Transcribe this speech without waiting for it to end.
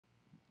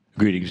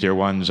Greetings, dear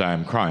ones.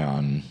 I'm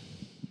Kryon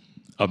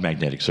of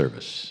Magnetic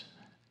Service.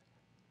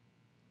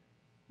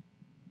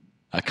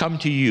 I come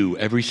to you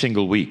every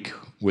single week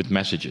with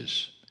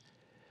messages.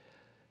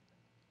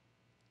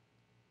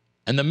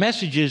 And the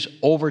messages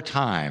over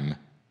time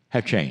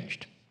have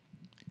changed.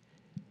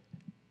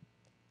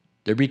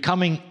 They're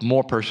becoming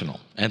more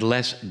personal and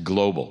less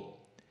global.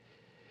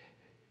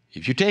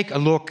 If you take a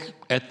look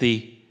at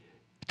the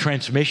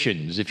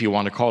transmissions, if you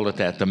want to call it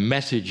that, the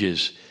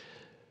messages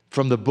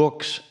from the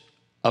books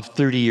of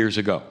 30 years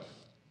ago,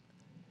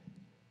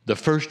 the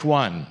first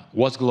one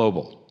was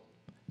global.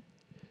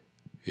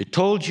 It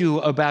told you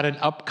about an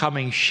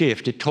upcoming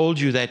shift. It told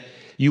you that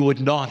you would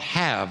not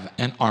have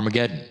an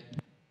Armageddon.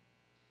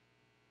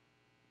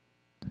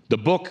 The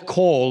book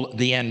called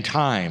The End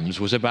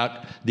Times was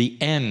about the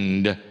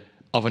end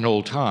of an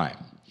old time.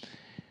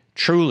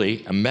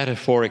 Truly a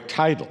metaphoric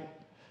title,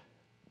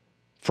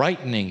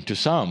 frightening to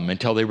some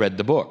until they read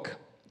the book.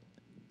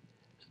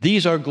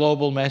 These are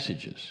global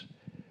messages.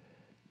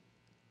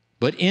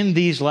 But in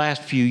these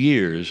last few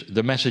years,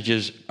 the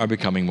messages are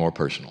becoming more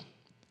personal.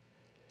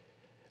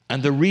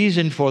 And the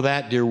reason for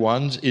that, dear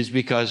ones, is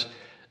because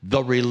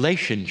the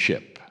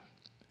relationship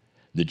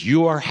that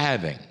you are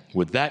having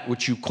with that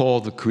which you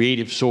call the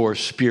creative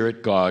source,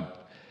 Spirit, God,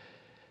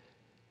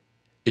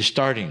 is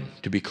starting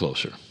to be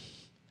closer.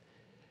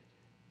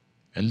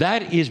 And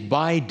that is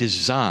by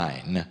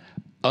design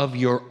of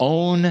your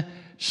own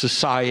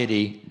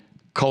society,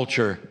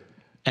 culture,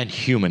 and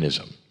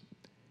humanism.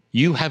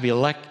 You have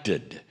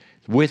elected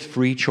with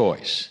free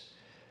choice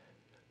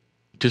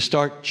to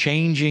start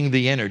changing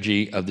the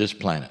energy of this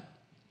planet.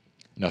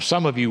 Now,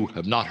 some of you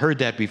have not heard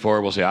that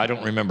before will say, I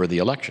don't remember the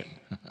election.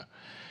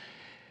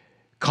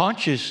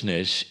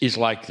 Consciousness is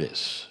like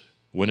this.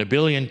 When 1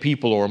 billion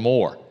people or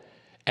more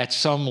at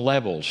some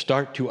level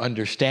start to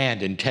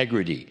understand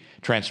integrity,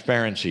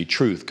 transparency,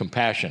 truth,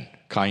 compassion,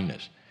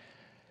 kindness,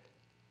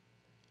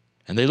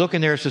 and they look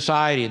in their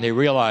society and they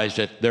realize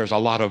that there's a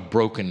lot of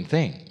broken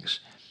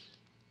things.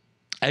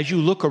 As you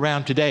look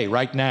around today,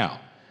 right now,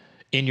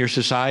 in your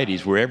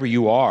societies, wherever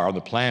you are on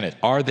the planet,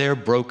 are there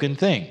broken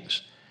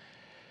things?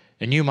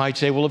 And you might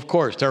say, well, of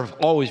course, there are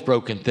always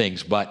broken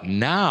things, but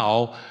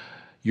now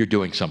you're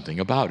doing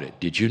something about it.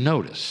 Did you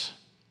notice?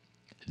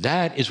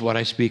 That is what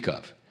I speak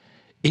of.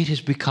 It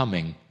is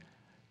becoming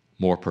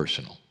more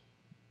personal.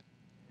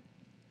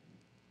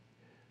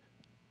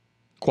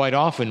 Quite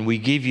often, we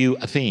give you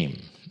a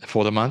theme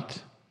for the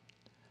month,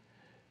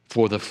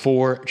 for the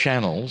 4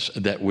 channels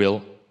that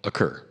will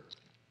occur,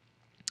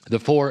 the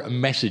 4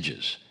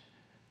 messages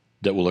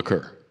that will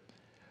occur.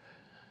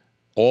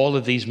 All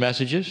of these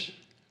messages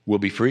will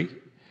be free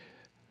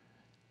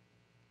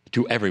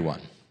to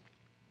everyone.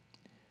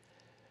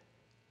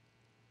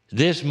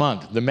 This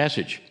month, the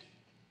message,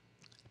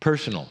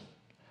 personal,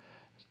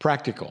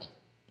 practical,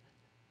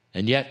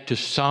 and yet to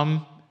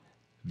some,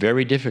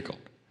 very difficult.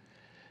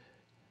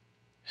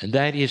 And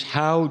that is,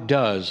 how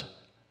does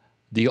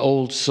the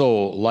old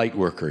soul light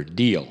worker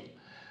deal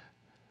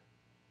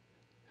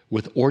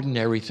with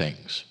ordinary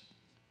things?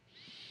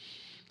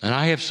 And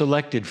I have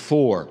selected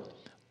 4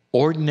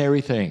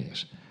 ordinary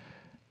things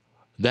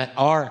that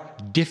are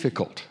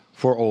difficult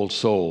for old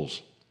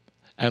souls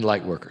and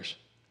light workers.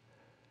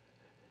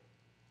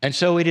 And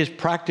so it is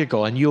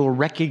practical, and you'll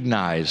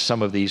recognize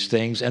some of these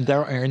things, and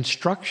there are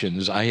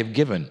instructions I have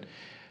given,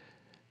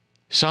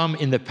 some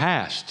in the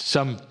past,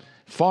 some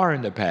far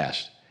in the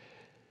past,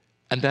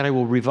 and that I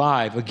will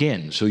revive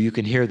again so you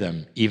can hear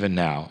them even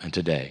now and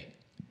today.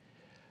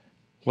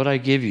 What I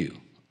give you,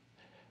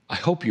 I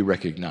hope you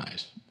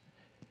recognize.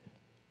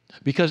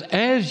 Because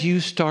as you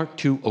start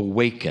to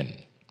awaken,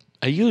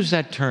 I use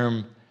that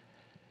term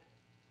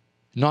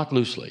not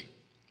loosely.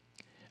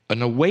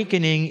 An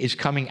awakening is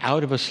coming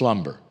out of a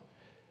slumber.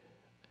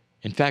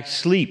 In fact,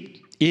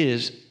 sleep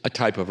is a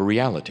type of a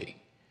reality.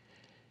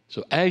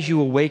 So as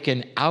you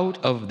awaken out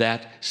of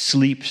that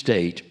sleep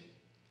state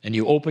and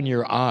you open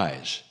your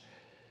eyes,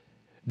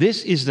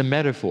 this is the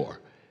metaphor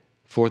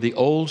for the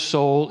old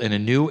soul in a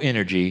new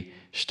energy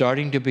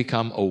starting to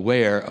become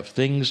aware of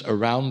things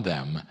around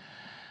them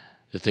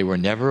that they were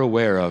never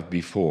aware of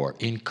before,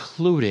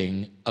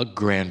 including a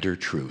grander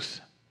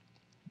truth.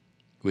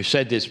 We've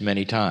said this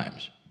many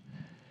times.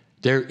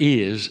 There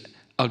is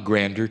a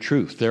grander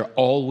truth. There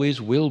always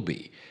will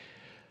be.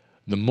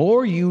 The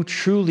more you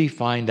truly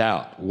find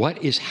out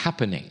what is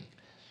happening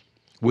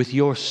with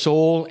your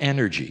soul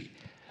energy,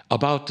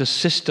 about the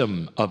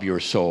system of your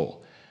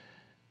soul,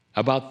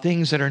 about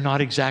things that are not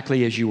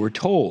exactly as you were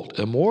told,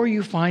 the more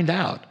you find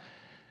out,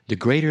 the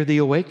greater the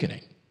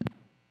awakening.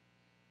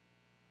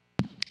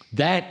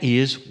 That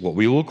is what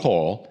we will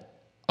call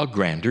a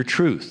grander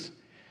truth.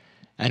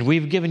 And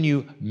we've given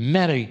you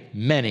many,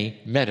 many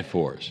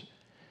metaphors.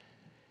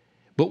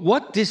 But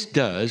what this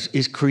does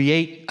is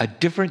create a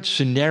different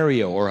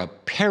scenario or a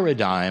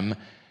paradigm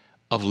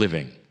of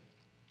living.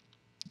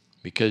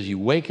 Because you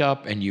wake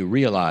up and you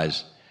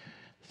realize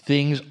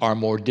things are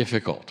more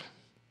difficult.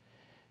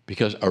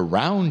 Because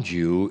around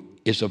you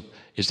is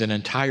an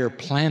entire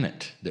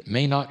planet that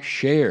may not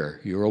share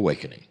your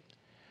awakening.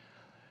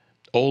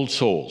 old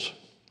souls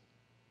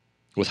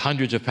with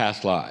hundreds of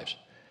past lives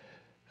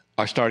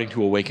are starting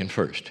to awaken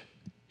first.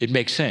 It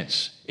makes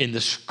sense. In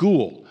the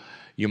school,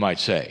 you might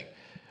say,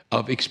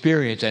 of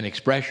experience and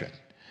expression,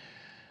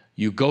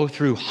 you go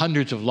through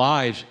hundreds of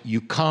lives,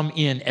 you come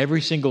in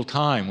every single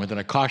time with an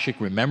Akashic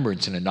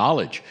remembrance and a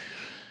knowledge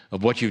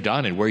of what you've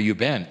done and where you've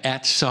been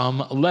at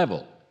some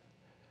level.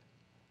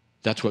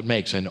 That's what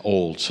makes an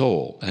old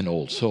soul an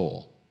old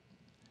soul.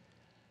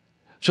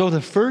 So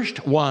the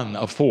first one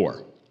of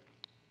four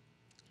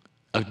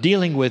of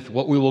dealing with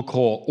what we will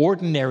call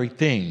ordinary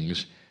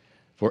things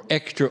for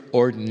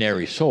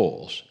extraordinary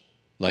souls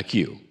like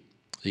you,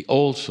 the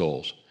old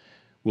souls,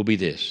 will be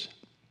this: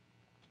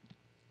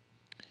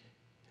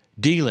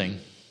 dealing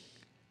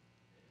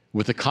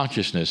with the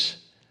consciousness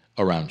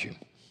around you.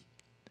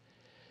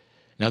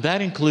 Now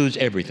that includes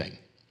everything.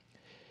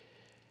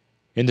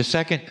 In the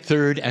second,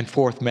 third, and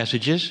fourth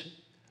messages,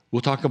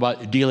 we'll talk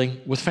about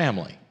dealing with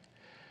family.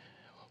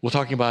 We're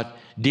talking about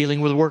dealing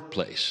with the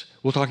workplace.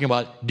 We're talking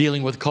about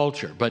dealing with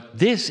culture. But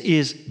this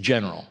is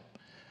general.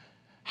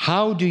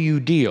 How do you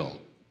deal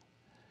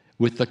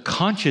with the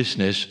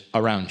consciousness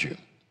around you?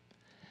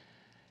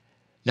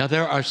 Now,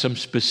 there are some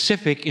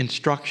specific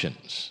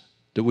instructions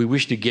that we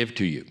wish to give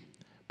to you,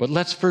 but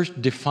let's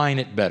first define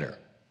it better.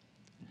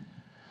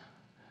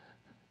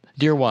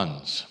 Dear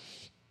ones,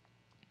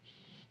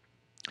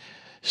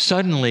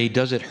 suddenly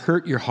does it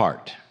hurt your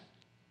heart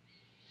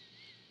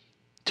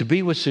to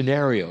be with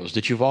scenarios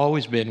that you've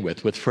always been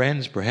with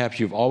friends perhaps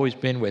you've always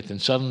been with,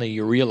 and suddenly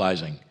you're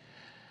realizing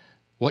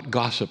what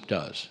gossip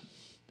does?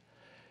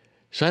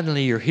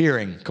 Suddenly you're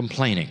hearing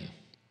complaining.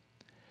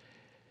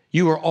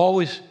 You were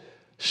always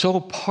so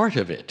part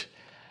of it,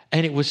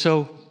 and it was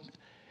so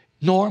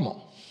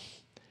normal,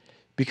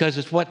 because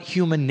it's what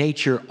human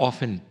nature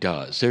often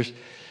does.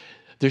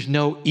 There's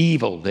no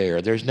evil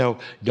there. There's no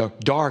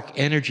dark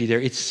energy there.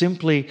 It's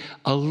simply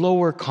a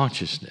lower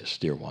consciousness,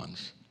 dear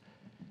ones.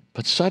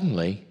 But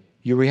suddenly,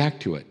 you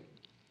react to it.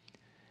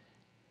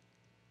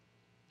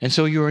 And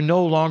so you are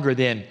no longer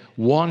then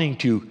wanting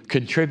to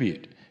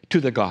contribute to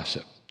the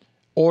gossip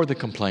or the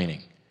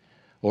complaining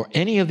or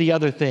any of the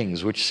other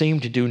things which seem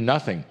to do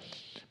nothing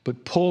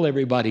but pull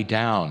everybody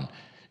down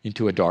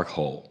into a dark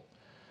hole.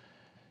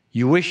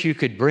 You wish you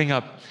could bring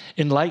up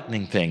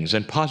enlightening things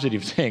and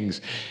positive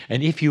things.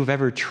 And if you've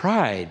ever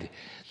tried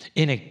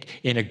in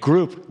a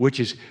group which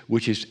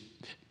is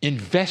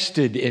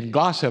invested in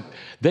gossip,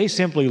 they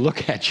simply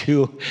look at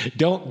you,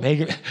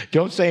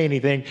 don't say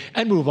anything,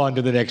 and move on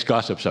to the next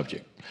gossip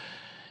subject.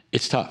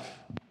 It's tough.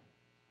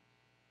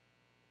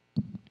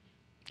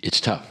 It's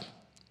tough.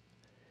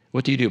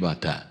 What do you do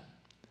about that?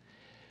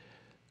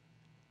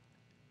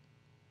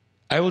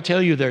 I will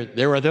tell you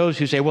there are those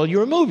who say, well, you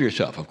remove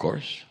yourself, of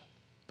course.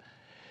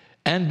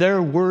 And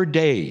there were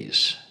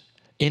days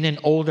in an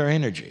older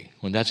energy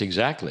when that's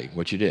exactly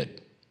what you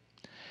did.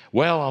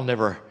 Well, I'll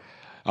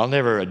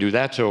never do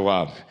that, so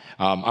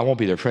I won't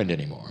be their friend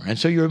anymore. And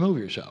so you remove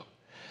yourself.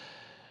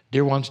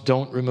 Dear ones,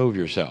 don't remove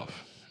yourself.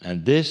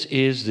 And this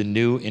is the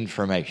new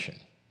information.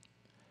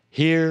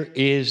 Here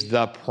is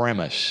the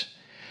premise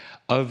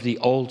of the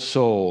old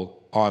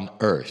soul on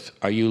earth.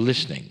 Are you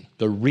listening?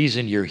 The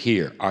reason you're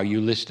here, are you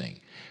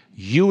listening?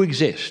 You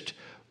exist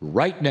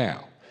right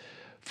now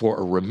for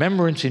a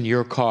remembrance in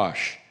your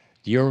Akash,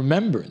 your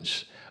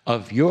remembrance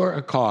of your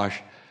Akash,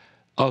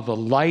 of the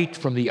light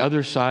from the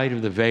other side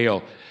of the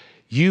veil.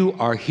 You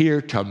are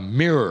here to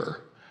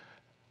mirror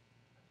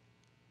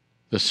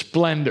the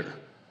splendor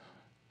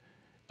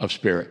of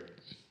spirit.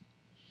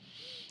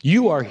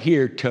 You are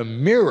here to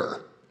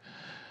mirror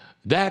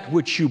that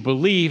which you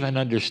believe and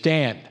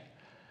understand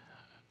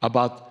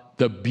about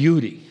the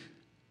beauty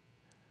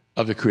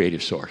of the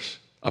creative source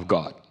of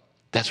God.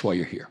 That's why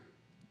you're here.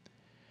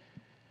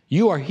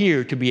 You are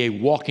here to be a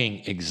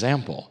walking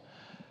example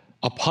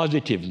of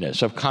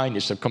positiveness, of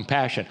kindness, of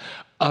compassion,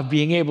 of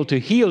being able to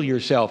heal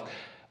yourself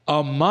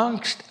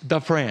amongst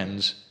the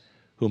friends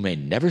who may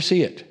never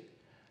see it,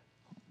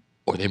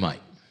 or they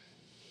might.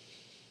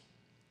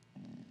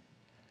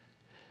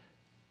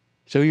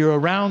 So you're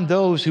around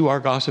those who are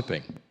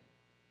gossiping.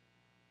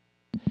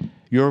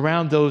 You're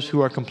around those who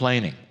are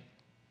complaining.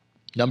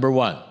 Number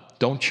one,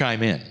 don't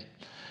chime in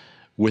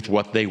with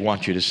what they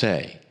want you to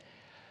say.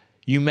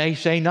 You may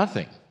say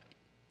nothing,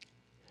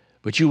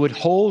 but you would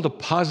hold a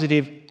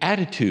positive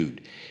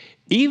attitude.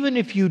 Even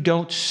if you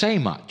don't say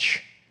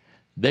much,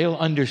 they'll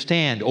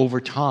understand over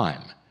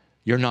time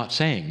you're not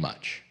saying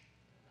much.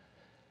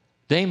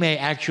 They may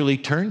actually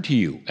turn to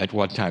you at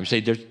one time,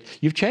 say,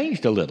 you've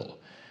changed a little.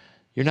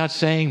 You're not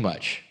saying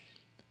much.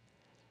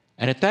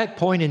 And at that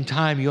point in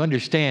time, you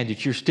understand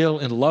that you're still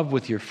in love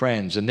with your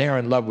friends and they're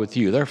in love with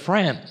you. They're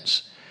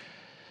friends.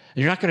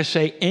 And you're not going to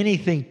say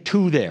anything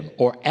to them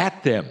or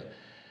at them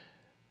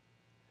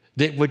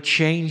that would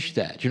change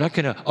that. You're not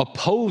going to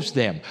oppose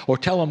them or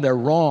tell them they're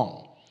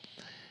wrong.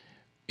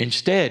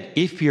 Instead,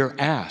 if you're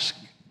asked,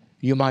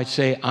 you might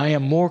say, I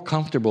am more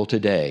comfortable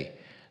today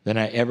than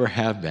I ever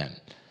have been.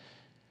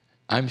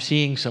 I'm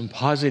seeing some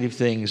positive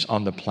things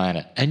on the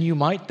planet. And you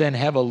might then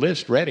have a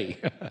list ready.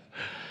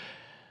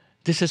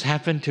 this has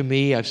happened to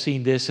me, I've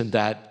seen this and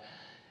that,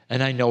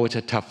 and I know it's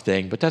a tough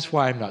thing, but that's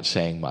why I'm not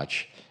saying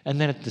much. And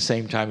then at the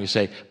same time you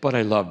say, but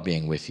I love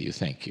being with you,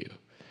 thank you.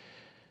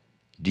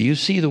 Do you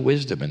see the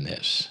wisdom in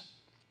this?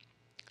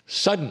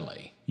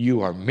 Suddenly,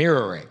 you are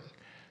mirroring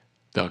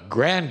the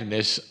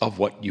grandness of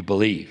what you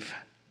believe.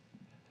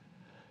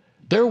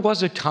 There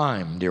was a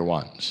time, dear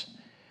ones,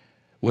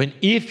 when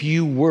if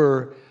you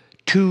were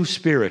too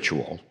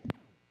spiritual,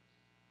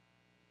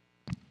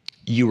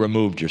 you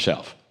removed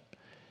yourself.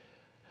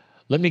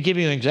 Let me give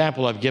you an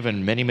example I've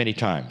given many, many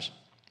times.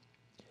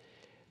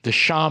 The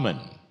shaman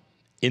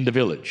in the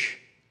village,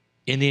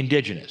 in the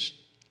indigenous,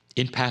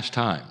 in past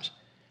times,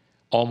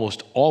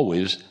 almost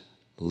always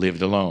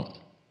lived alone.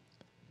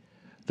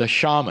 The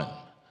shaman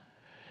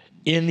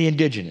in the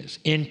indigenous,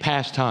 in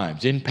past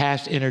times, in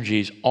past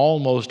energies,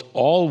 almost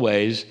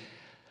always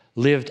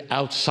lived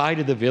outside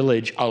of the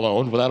village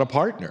alone without a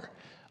partner.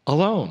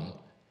 Alone,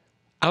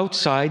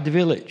 outside the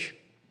village.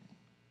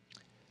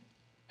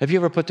 Have you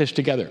ever put this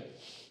together?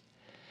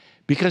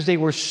 Because they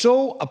were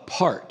so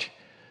apart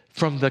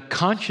from the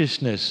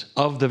consciousness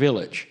of the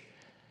village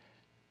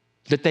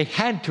that they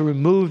had to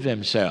remove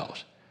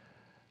themselves.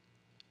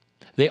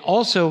 They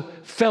also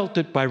felt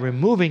that by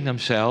removing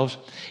themselves,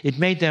 it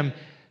made them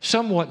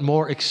somewhat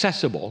more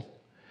accessible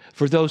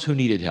for those who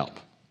needed help,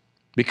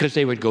 because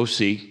they would go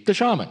see the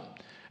shaman.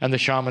 And the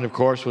shaman, of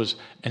course, was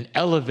an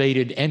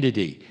elevated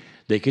entity.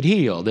 They could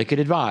heal, they could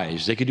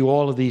advise, they could do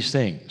all of these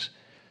things.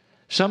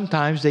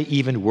 Sometimes they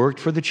even worked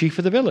for the chief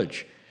of the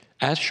village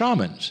as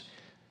shamans,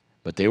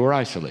 but they were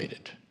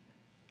isolated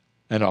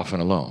and often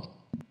alone.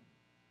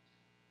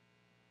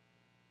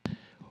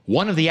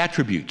 One of the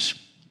attributes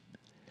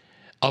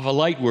of a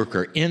light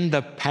worker in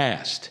the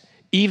past,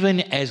 even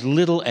as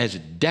little as a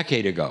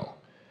decade ago,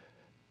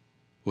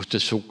 was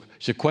to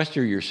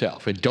sequester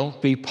yourself and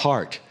don't be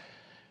part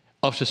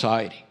of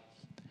society.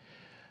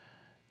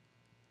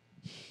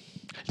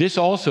 This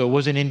also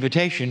was an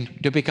invitation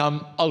to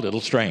become a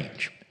little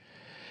strange.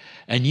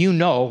 And you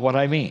know what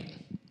I mean.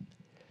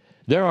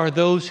 There are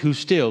those who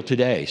still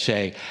today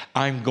say,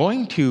 I'm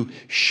going to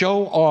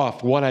show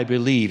off what I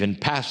believe in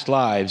past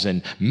lives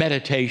and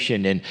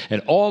meditation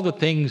and all the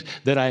things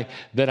that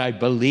I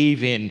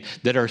believe in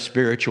that are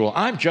spiritual.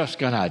 I'm just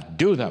going to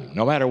do them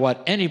no matter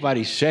what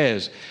anybody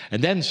says.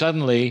 And then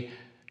suddenly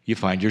you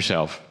find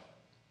yourself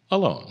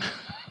alone.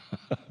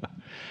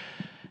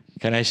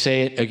 Can I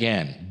say it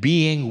again?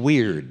 Being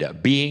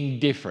weird, being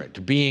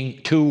different,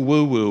 being too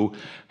woo-woo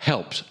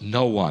helps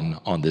no one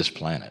on this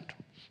planet.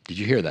 Did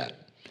you hear that?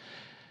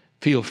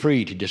 Feel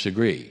free to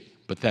disagree,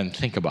 but then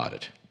think about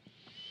it.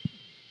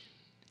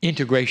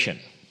 Integration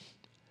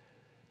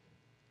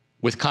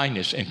with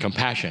kindness and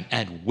compassion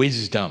and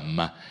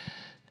wisdom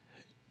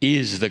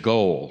is the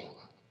goal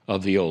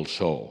of the old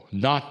soul.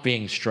 Not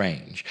being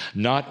strange,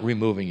 not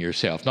removing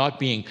yourself, not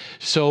being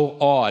so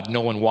odd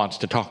no one wants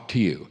to talk to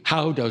you.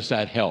 How does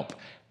that help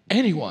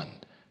anyone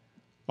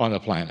on the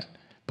planet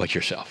but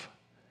yourself?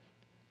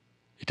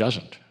 It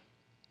doesn't.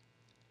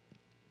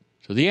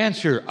 So the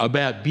answer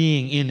about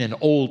being in an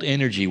old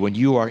energy when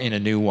you are in a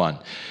new one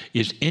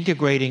is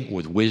integrating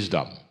with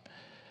wisdom,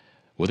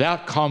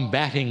 without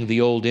combating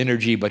the old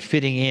energy, but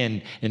fitting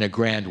in a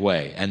grand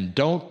way. And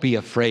don't be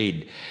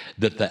afraid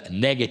that the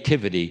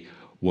negativity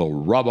will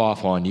rub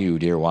off on you,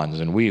 dear ones.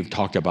 And we've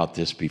talked about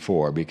this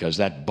before, because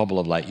that bubble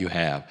of light you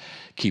have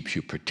keeps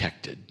you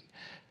protected.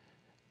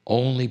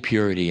 Only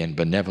purity and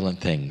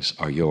benevolent things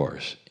are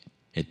yours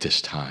at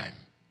this time.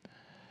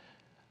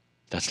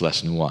 That's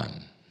lesson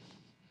 1.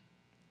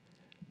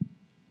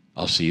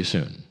 I'll see you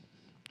soon.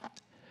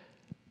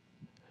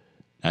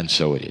 And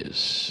so it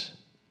is.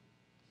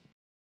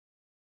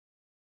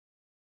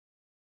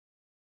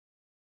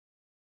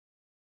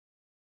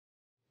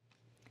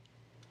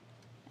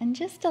 And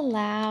just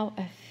allow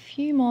a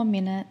few more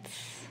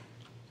minutes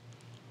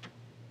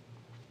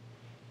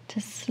to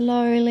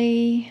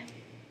slowly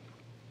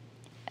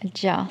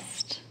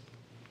adjust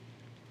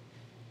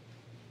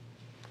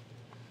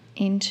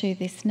into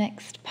this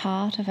next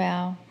part of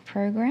our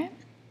program.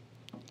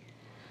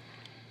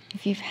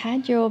 If you've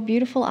had your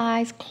beautiful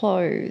eyes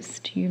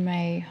closed, you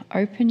may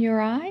open your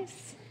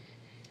eyes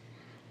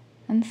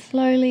and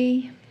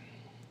slowly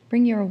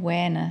bring your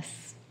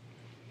awareness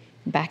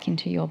back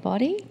into your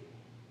body,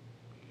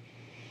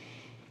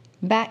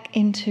 back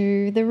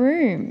into the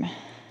room.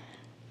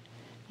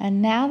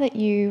 And now that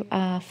you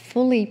are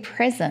fully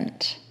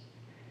present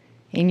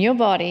in your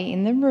body,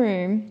 in the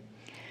room,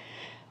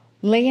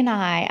 Lee and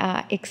I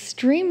are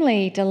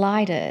extremely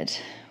delighted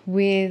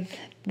with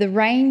the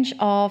range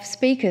of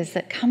speakers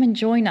that come and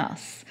join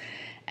us.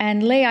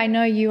 And Lee, I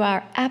know you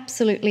are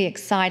absolutely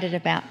excited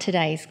about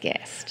today's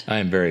guest. I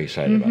am very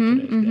excited about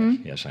today's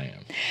guest. Yes, I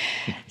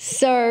am.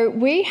 So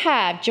we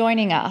have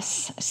joining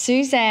us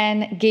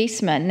SUZANNE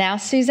Giesemann. Now,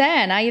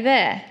 SUZANNE, are you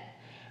there?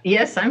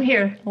 Yes, I'm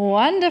here.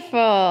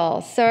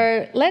 Wonderful.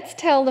 So let's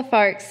tell the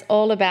folks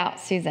all about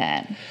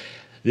SUZANNE.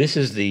 This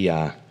is the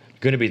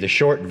going to be the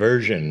short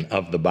version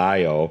of the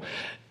bio.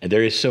 And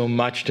there is so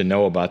much to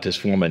know about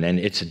this woman, and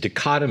it's a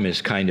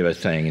dichotomous kind of a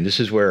thing. And this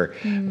is where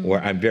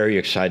I'm very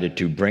excited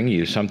to bring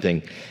you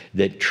something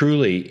that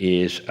truly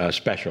is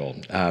special.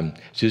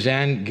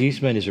 SUZANNE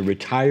Giesmann is a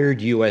retired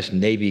U.S.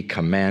 Navy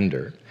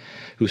commander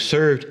who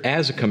served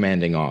as a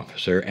commanding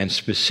officer and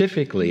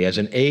specifically as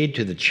an aide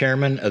to the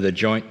chairman of the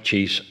Joint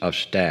Chiefs of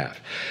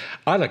Staff.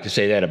 I'd like to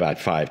say that about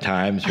 5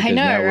 times because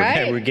now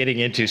we're getting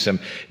into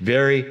some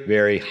very,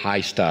 very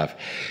high stuff.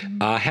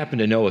 I happen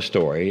to know a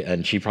story,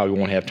 and she probably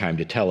won't have time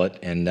to tell it,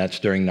 and that's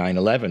during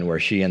 9/11, where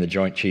she and the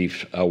Joint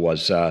Chiefs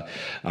was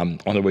on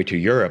their way to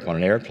Europe on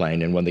an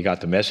airplane, and when they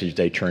got the message,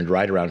 they turned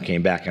right around,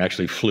 came back, and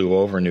actually flew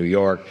over New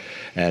York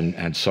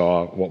and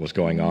saw what was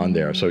going on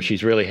there. So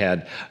she's probably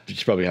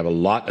have a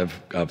lot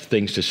of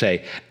things to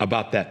say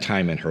about that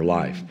time in her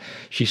life.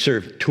 She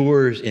served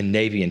tours in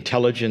Navy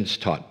intelligence,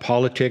 taught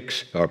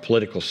politics, or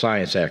political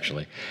science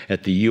actually,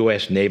 at the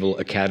U.S. Naval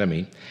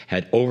Academy,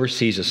 had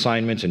overseas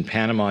assignments in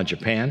Panama and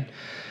Japan.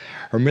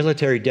 Her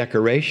military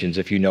decorations,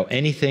 if you know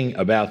anything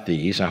about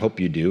these, I hope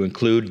you do,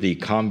 include the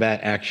Combat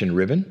Action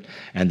Ribbon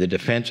and the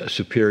Defense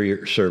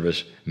Superior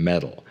Service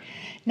Medal.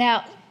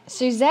 Now,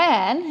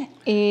 SUZANNE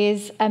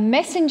is a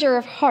messenger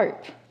of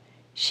hope.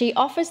 She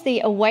offers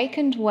the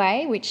awakened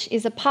way, which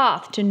is a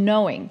path to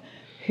knowing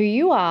who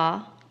you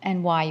are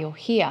and why you're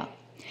here.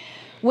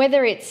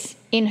 Whether it's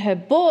in her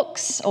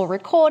books or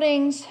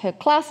recordings, her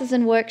classes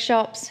and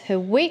workshops, her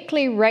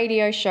weekly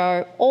radio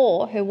show,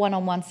 or her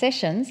one-on-one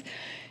sessions,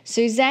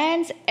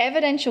 SUZANNE's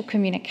evidential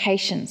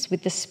communications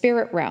with the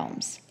spirit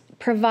realms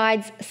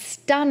provides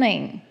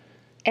stunning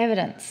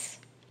evidence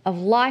of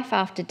life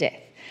after death.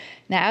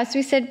 Now, as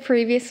we said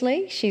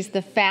previously, she's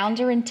the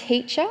founder and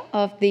teacher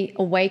of the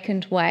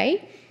Awakened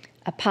Way,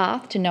 a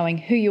path to knowing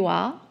who you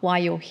are, why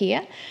you're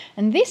here.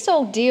 And this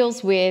all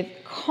deals with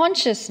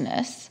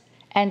consciousness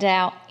and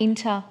our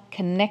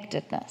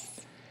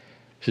interconnectedness.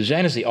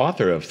 SUZANNE is the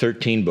author of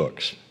 13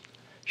 books.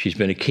 She's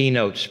been a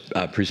keynote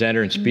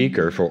presenter and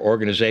speaker for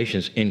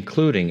organizations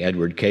including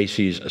Edward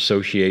Casey's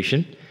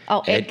Association.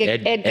 Oh,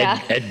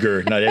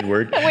 Edgar, not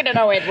Edward. We don't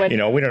know Edward. We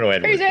don't know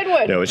Edward. Who's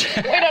Edward? No, we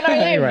don't know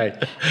him. Right.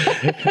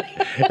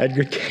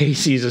 Edgar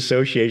Casey's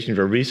Association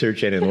for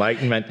Research and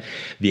Enlightenment,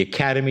 the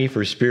Academy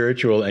for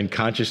Spiritual and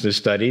Consciousness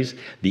Studies,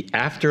 the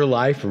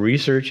Afterlife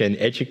Research and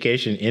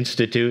Education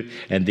Institute,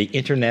 and the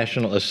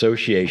International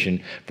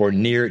Association for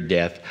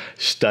Near-Death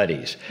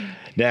Studies.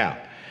 Now,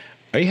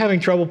 are you having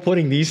trouble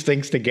putting these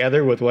things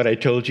together with what I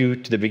told you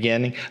to the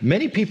beginning?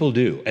 Many people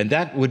do, and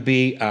that would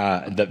be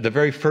the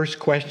very first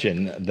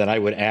question that I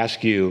would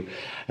ask you,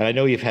 and I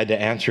know you've had to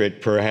answer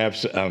it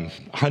perhaps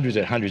hundreds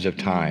and hundreds of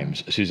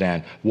times,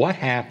 SUZANNE. What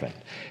happened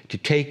to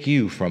take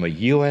you from a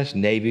U.S.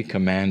 Navy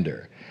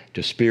commander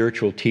to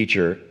spiritual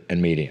teacher and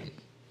medium?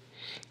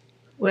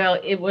 Well,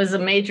 it was a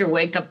major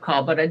wake-up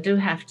call, but I do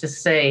have to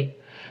say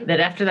that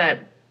after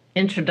that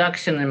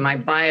introduction in my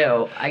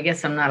bio, I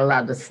guess I'm not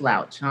allowed to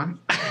slouch, huh?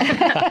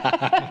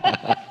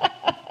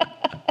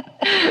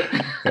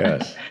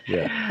 Yes,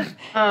 yeah.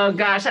 Oh,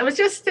 gosh. I was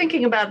just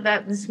thinking about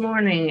that this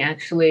morning,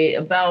 actually,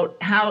 about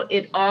how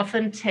it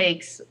often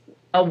takes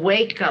a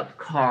wake-up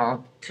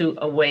call to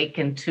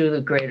awaken to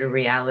the greater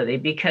reality.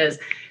 Because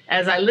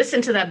as I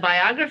listened to that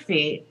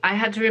biography, I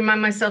had to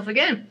remind myself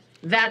again,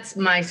 that's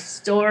my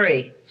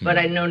story. But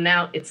I know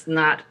now it's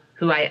not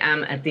who I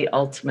am at the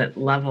ultimate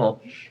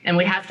level. And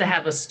we have to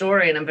have a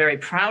story, and I'm very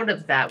proud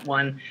of that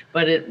one,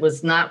 but it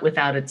was not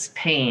without its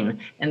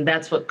pain. And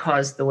that's what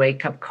caused the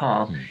wake-up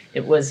call.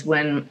 It was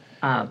when,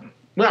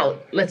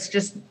 let's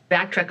just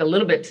backtrack a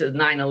little bit to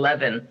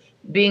 9/11.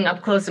 Being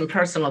up close and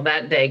personal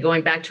that day,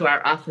 going back to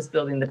our office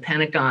building, the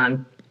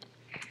Pentagon,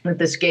 with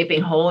this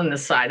gaping hole in the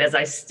side, as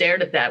I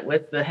stared at that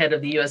with the head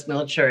of the U.S.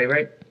 military,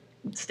 right,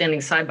 standing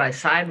side by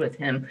side with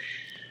him,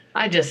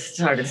 I just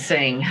started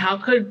saying, how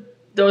could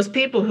those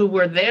people who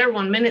were there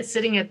 1 minute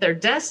sitting at their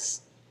desks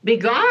be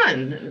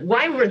gone?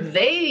 Why were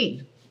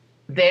they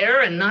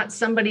there and not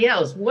somebody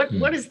else?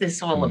 What is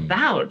this all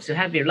about, to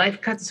have your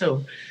life cut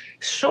so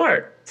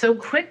short, so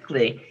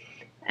quickly?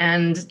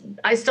 And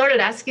I started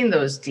asking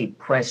those deep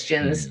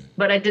questions,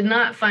 but I did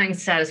not find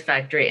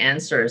satisfactory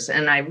answers.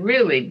 And I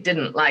really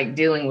didn't like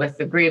dealing with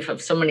the grief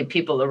of so many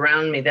people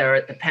around me there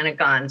at the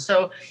Pentagon.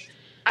 So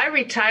I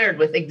retired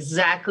with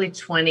exactly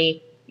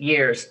 20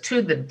 years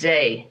to the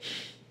day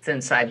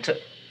since I took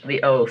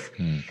the oath.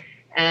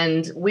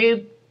 And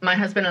my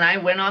husband and I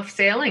went off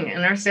sailing in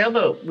our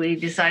sailboat. We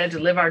decided to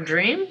live our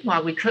dream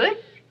while we could.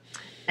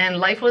 And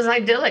life was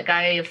idyllic.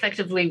 I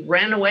effectively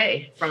ran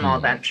away from all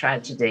that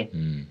tragedy.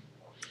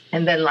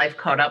 And then life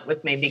caught up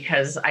with me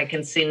because I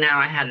can see now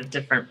I had a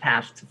different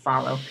path to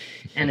follow.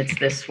 And it's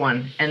this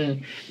one.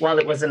 And while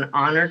it was an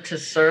honor to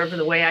serve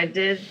the way I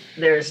did,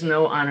 there's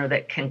no honor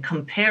that can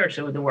compare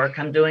to the work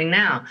I'm doing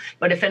now.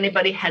 But if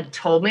anybody had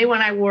told me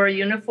when I wore a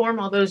uniform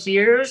all those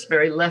years,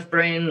 very left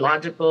brain,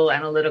 logical,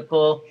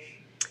 analytical,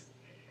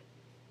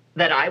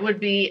 that I would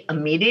be a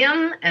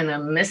medium and a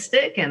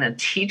mystic and a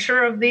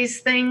teacher of these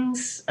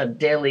things, a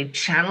daily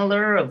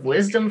channeler of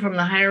wisdom from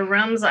the higher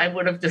realms, I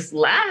would have just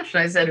laughed.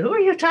 I said, who are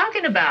you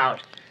talking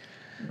about?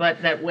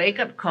 But that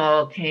wake-up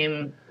call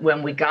came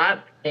when we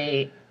got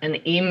an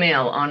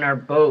email on our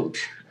boat.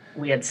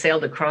 We had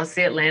sailed across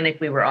the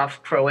Atlantic. We were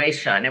off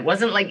Croatia. And it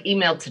wasn't like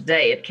email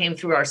today. It came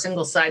through our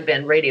single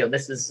sideband radio.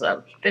 This is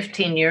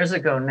 15 years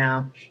ago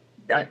now,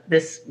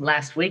 this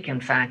last week, in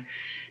fact.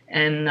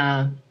 And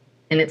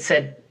it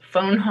said,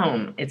 phone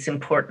home, it's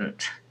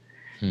important.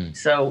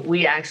 So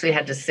we actually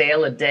had to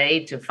sail a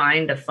day to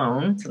find a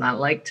phone. It's not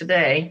like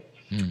today.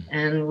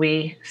 And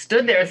we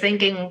stood there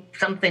thinking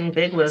something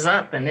big was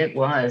up, and it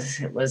was.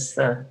 It was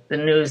the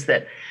news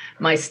that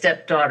my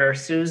stepdaughter,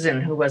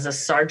 Susan, who was a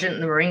sergeant in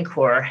the Marine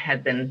Corps,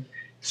 had been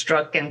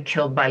struck and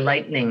killed by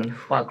lightning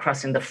while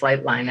crossing the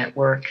flight line at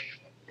work.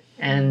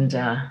 And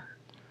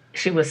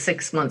she was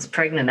 6 months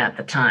pregnant at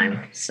the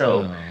time.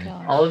 So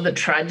all of the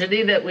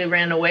tragedy that we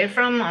ran away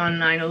from on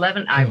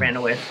 9/11, I ran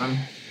away from.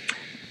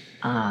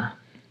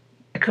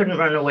 I couldn't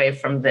run away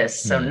from this.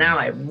 So now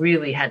I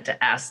really had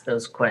to ask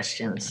those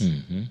questions.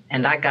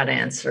 And I got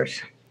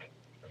answers.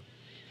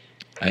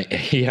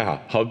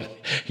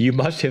 You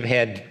must have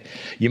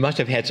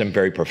had some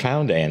very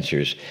profound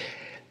answers.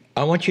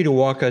 I want you to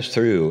walk us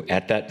through,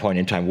 at that point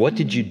in time, what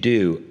did you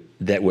do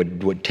that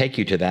would take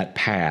you to that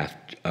path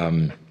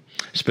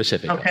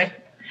specifically? Okay.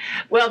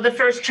 Well, the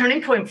first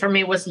turning point for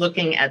me was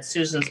looking at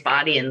Susan's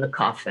body in the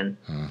coffin.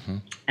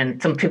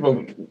 And some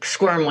people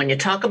squirm when you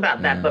talk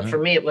about that, but for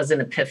me it was an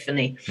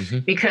epiphany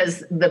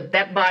because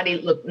that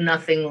body looked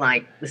nothing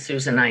like the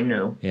Susan I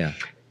knew.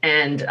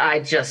 And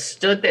I just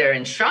stood there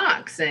in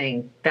shock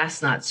saying,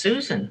 that's not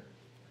Susan.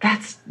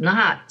 That's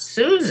not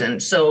Susan.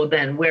 So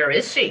then where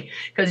is she?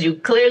 Because you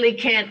clearly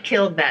can't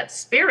kill that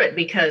spirit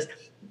because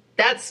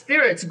that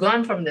spirit's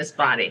gone from this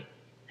body.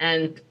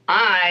 And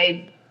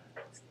I,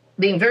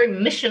 being very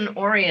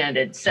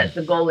mission-oriented, set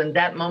the goal in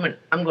that moment,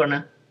 I'm going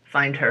to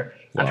find her.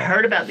 Wow. I've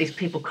heard about these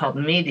people called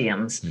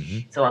mediums.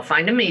 So I'll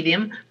find a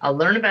medium, I'll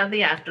learn about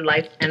the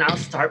afterlife, and I'll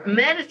start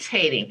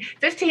meditating.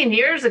 15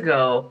 years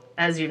ago,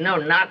 as you know,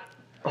 not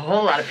a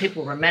whole lot of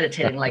people were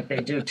meditating like they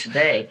do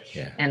today.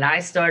 And I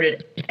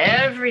started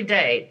every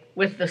day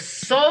with the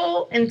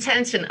sole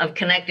intention of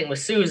connecting with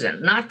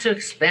Susan, not to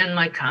expand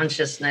my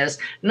consciousness,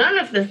 none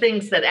of the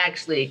things that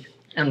actually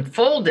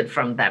unfolded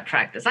from that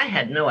practice. I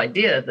had no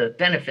idea the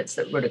benefits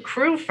that would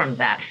accrue from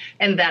that.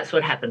 And that's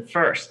what happened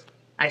first.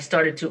 I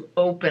started to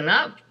open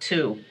up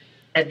to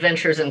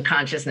adventures in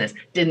consciousness.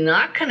 Did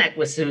not connect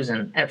with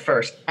Susan at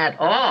first at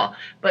all,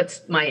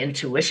 but my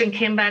intuition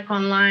came back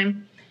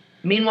online.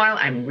 Meanwhile,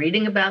 I'm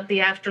reading about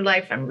the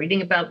afterlife. I'm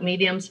reading about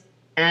mediums.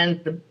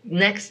 And the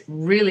next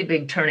really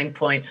big turning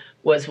point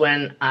was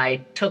when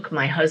I took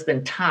my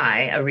husband,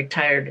 Ty, a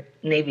retired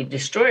Navy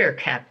destroyer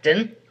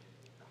captain,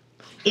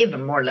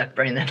 even more left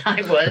brain than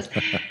I was,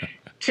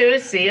 to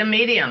see a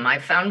medium. I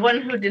found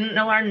one who didn't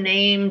know our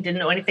name, didn't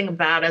know anything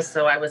about us.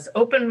 So I was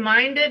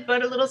open-minded,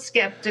 but a little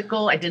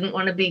skeptical. I didn't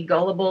want to be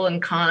gullible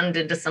and conned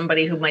into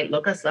somebody who might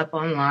look us up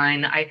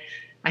online. I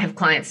have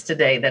clients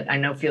today that I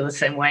know feel the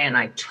same way, and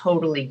I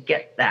totally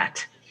get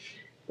that.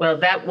 Well,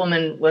 that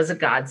woman was a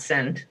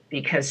godsend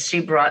because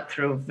she brought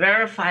through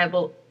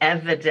verifiable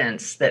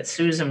evidence that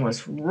Susan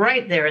was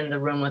right there in the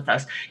room with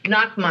us,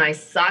 knocked my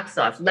socks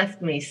off,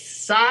 left me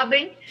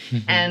sobbing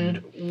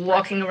and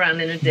walking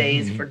around in a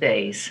daze for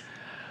days.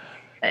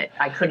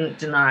 I couldn't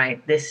deny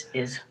this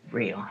is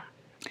real.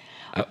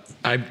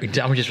 I'm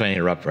just going to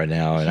interrupt right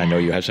now, and I know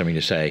you have something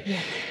to say.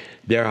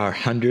 There are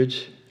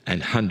hundreds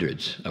and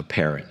hundreds of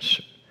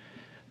parents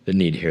that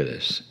need to hear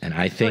this. And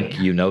I think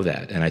you know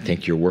that, and I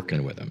think you're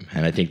working with them.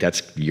 And I think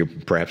you're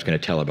perhaps going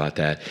to tell about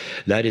that.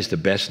 That is the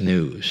best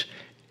news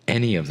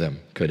any of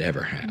them could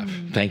ever have.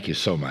 Thank you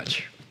so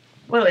much.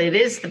 Well, it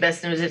is the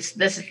best news.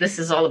 This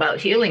is all about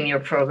healing, your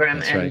program.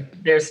 That's and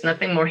right. There's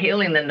nothing more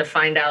healing than to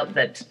find out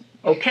that,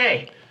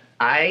 okay,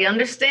 I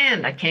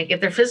understand I can't get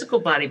their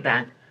physical body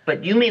back,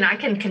 but you mean I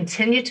can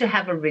continue to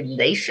have a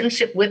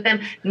relationship with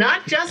them,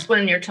 not just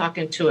when you're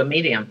talking to a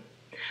medium,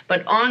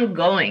 but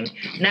ongoing.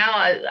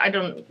 Now,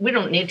 we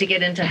don't need to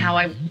get into how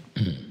I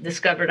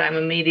discovered I'm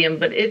a medium,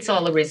 but it's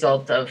all a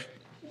result of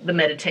the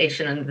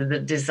meditation and the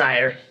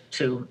desire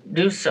to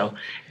do so.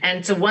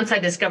 And so once I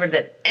discovered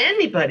that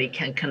anybody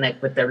can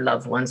connect with their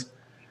loved ones,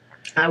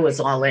 I was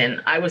all in.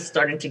 I was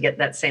starting to get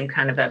that same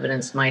kind of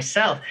evidence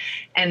myself.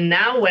 And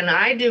now when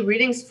I do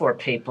readings for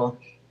people,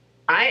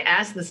 I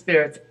ask the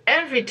spirits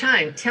every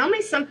time, tell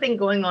me something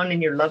going on in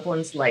your loved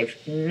one's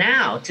life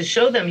now to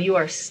show them you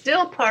are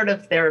still part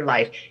of their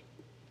life.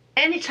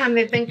 Anytime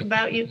they think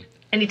about you,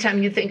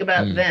 anytime you think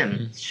about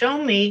them,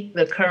 show me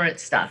the current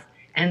stuff.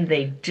 And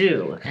they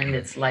do, and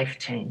it's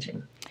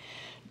life-changing.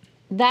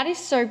 That is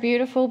so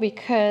beautiful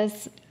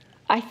because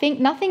I think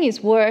nothing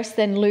is worse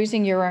than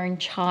losing your own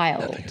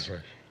child. I think it's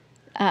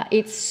right.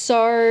 It's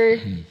so...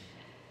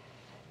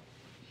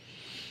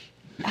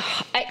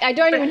 I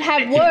don't even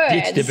have words.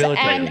 It's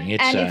debilitating.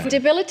 And it's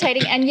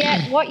debilitating. And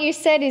yet what you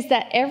said is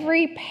that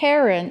every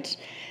parent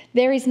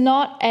There is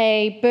not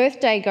a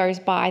birthday goes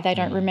by, they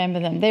don't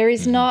remember them. There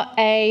is not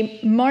a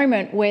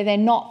moment where they're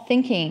not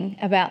thinking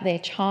about their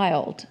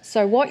child.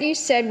 So what you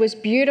said was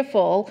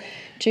beautiful,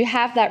 to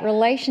have that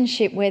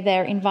relationship where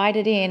they're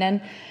invited in.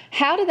 And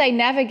how do they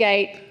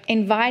navigate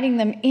inviting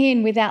them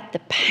in without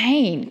the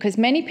pain? Because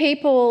many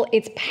people,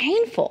 it's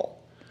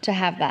painful to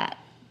have that.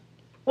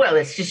 Well,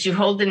 it's just you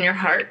hold in your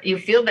heart, you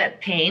feel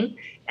that pain,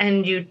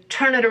 and you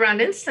turn it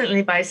around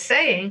instantly by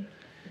saying,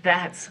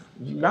 that's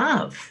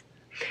love.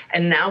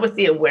 And now with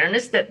the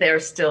awareness that they're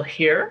still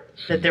here,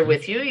 that they're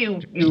with you,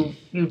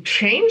 you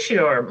change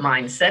your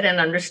mindset and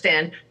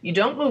understand you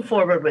don't move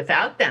forward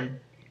without them.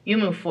 You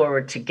move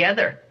forward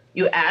together.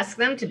 You ask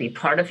them to be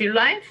part of your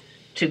life,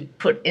 to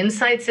put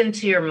insights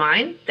into your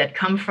mind that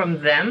come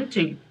from them,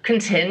 to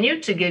continue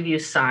to give you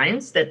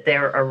signs that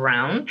they're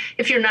around.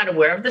 If you're not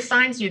aware of the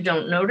signs, you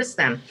don't notice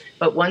them.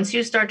 But once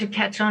you start to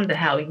catch on to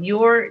how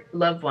your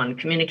loved one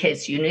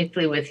communicates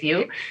uniquely with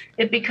you,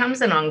 it becomes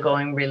an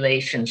ongoing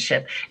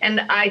relationship.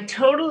 And I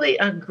totally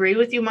agree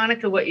with you,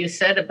 Monica, what you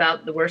said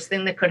about the worst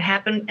thing that could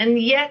happen. And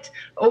yet,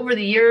 over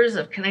the years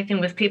of connecting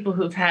with people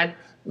who've had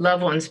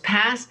loved ones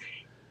pass,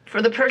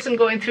 for the person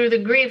going through the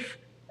grief,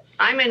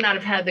 I may not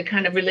have had the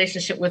kind of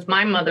relationship with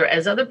my mother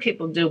as other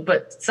people do,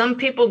 but some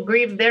people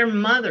grieve their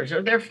mothers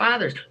or their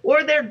fathers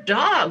or their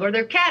dog or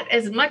their cat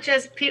as much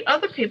as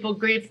other people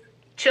grieve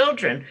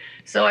children.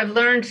 So I've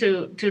learned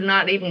to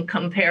not even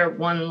compare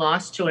one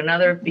loss to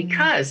another,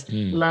 because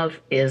love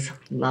is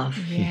love.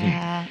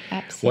 Yeah,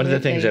 absolutely. One of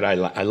the things that I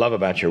love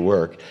about your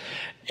work,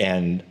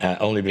 and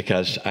only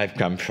because I've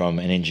come from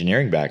an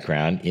engineering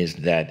background, is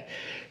that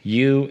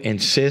you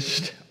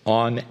insist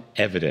on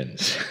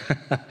evidence.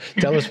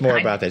 Tell us more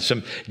about that.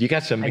 You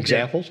got some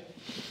examples?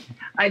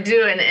 I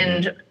do,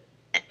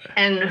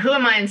 and who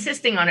am I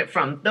insisting on it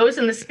from? Those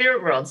in the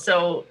spirit world.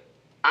 So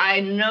I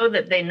know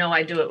that they know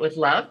I do it with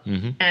love,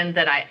 and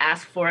that I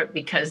ask for it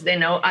because they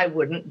know I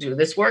wouldn't do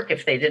this work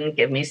if they didn't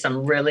give me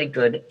some really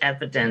good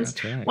evidence.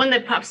 That's right. One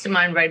that pops to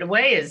mind right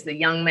away is the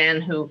young man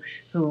who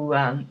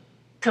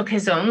took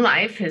his own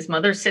life. His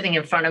mother's sitting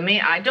in front of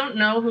me. I don't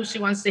know who she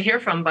wants to hear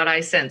from, but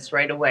I sense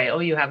right away, oh,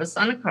 you have a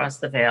son across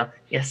the veil.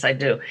 Yes, I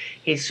do.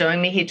 He's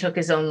showing me he took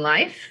his own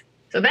life.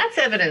 So that's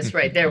evidence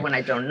right there when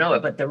I don't know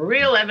it. But the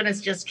real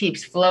evidence just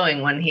keeps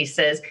flowing when he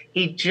says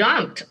he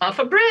jumped off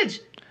a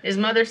bridge. His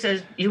mother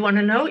says, you want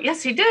to know?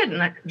 Yes, he did.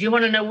 And do you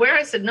want to know where?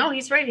 I said, no,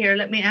 he's right here.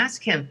 Let me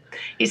ask him.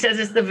 He says,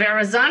 it's the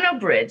Verrazano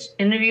Bridge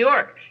in New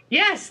York.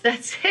 Yes,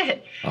 that's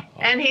it.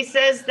 And he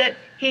says that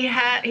he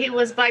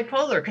was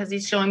bipolar because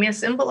he's showing me a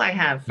symbol I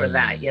have for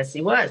that. Yes,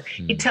 he was.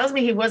 He tells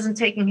me he wasn't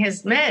taking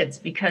his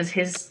meds because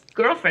his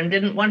girlfriend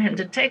didn't want him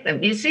to take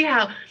them. You see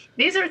how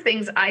these are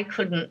things I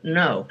couldn't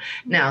know.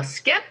 Now,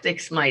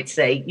 skeptics might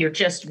say you're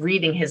just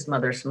reading his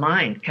mother's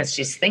mind because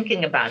she's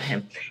thinking about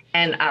him.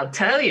 And I'll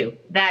tell you,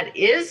 that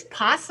is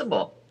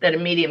possible, that a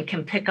medium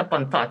can pick up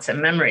on thoughts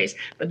and memories.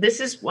 But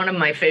this is one of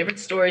my favorite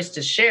stories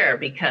to share,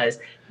 because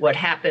what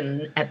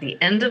happened at the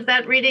end of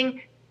that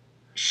reading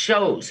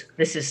shows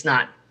this is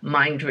not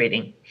mind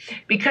reading.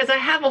 Because I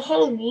have a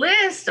whole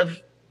list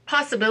of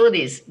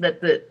possibilities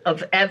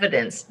of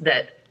evidence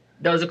that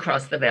those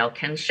across the veil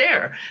can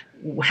share.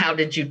 How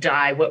did you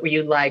die? What were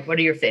you like? What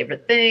are your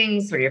favorite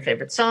things? What are your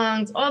favorite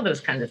songs? All those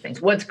kinds of things.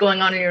 What's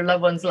going on in your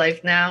loved one's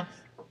life now?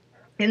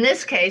 In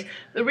this case,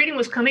 the reading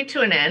was coming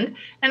to an end,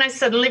 and I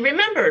suddenly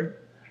remembered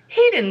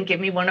he didn't give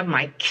me one of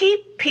my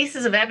key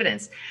pieces of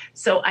evidence.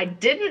 So I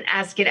didn't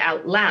ask it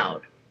out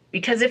loud,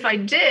 because if I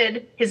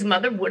did, his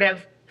mother would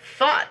have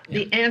thought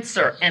the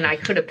answer, and I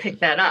could have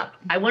picked that up.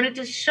 I wanted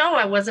to show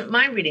I wasn't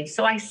mind reading.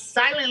 So I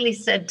silently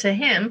said to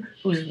him,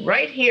 who's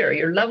right here,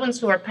 your loved ones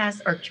who are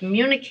past are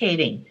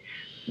communicating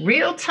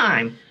real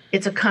time.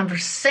 It's a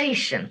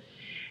conversation.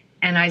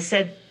 And I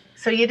said,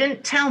 so you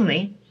didn't tell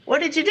me. What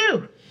did you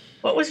do?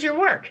 What was your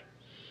work?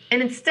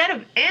 And instead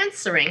of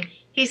answering,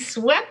 he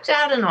swept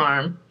out an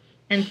arm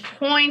and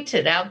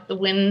pointed out the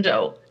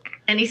window.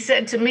 And he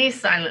said to me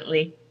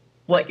silently,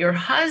 what your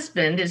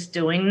husband is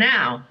doing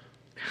now.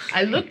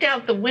 I looked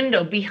out the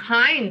window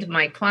behind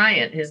my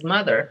client, his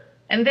mother,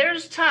 and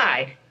there's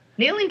Ty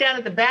kneeling down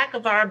at the back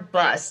of our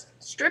bus,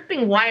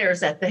 stripping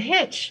wires at the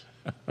hitch.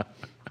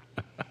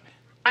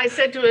 I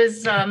said to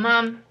his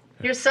mom,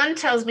 your son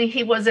tells me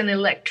he was an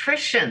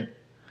electrician.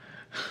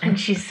 And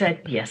she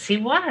said, yes, he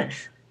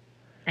was.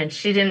 And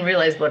she didn't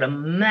realize what a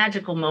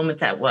magical moment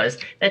that was.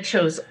 That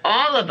shows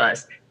all of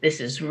us, this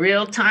is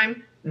real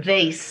time.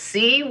 They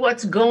see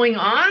what's going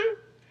on.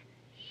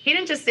 He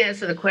didn't just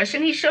answer the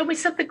question. He showed me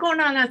something going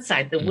on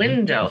outside the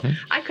window.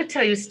 I could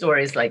tell you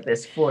stories like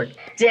this for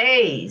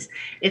days.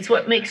 It's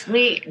what makes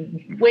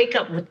me wake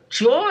up with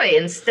joy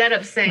instead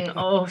of saying,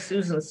 oh,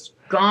 Susan's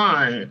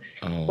gone.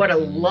 What a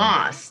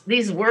loss.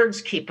 These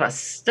words keep us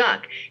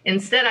stuck.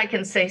 Instead, I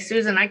can say,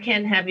 Susan, I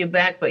can't have you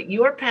back, but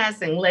your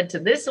passing led to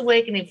this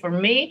awakening for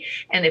me.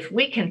 And if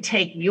we can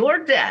take your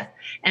death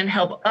and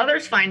help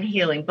others find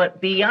healing,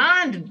 but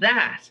beyond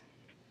that,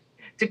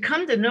 to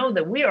come to know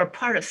that we are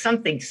part of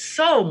something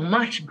so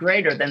much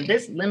greater than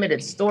this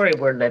limited story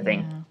we're living.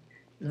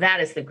 Yeah.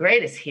 That is the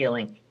greatest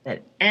healing.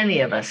 that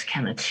any of us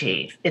can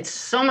achieve. It's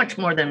so much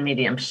more than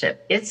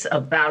mediumship. It's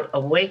about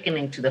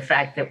awakening to the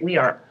fact that we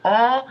are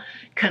all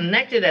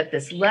connected at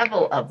this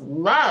level of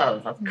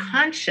love, of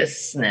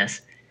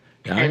consciousness,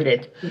 and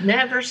it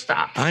never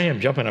stops. I am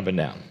jumping up and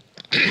down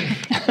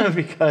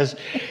because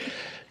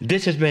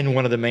this has been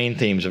one of the main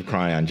themes of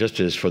Kryon, just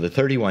as for the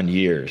 31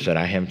 years that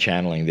I am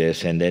channeling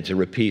this, and it's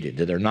repeated,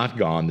 that they're not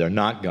gone, they're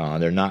not gone,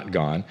 they're not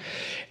gone.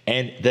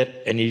 And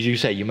as you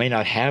say, you may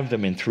not have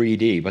them in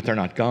 3D, but they're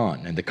not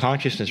gone. And the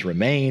consciousness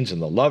remains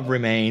and the love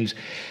remains.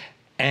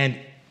 And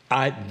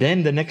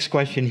then the next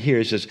question here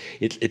is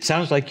it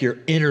sounds like you're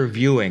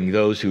interviewing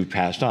those who've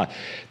passed on.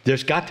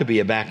 There's got to be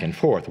a back and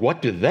forth.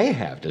 What do they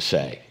have to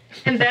say?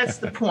 And that's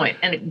the point.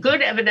 And a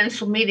good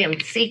evidential medium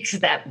seeks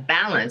that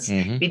balance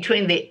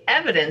between the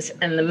evidence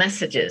and the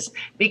messages.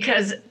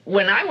 Because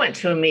when I went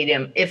to a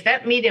medium, if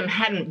that medium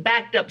hadn't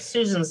backed up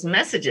Susan's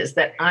messages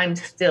that I'm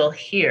still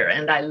here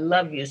and I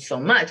love you so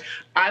much,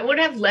 I would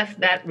have left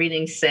that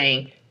reading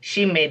saying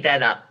she made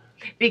that up.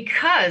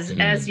 Because,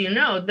 as you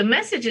know, the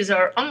messages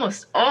are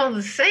almost all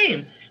the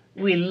same.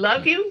 We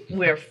love you.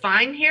 We're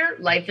fine here.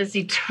 Life is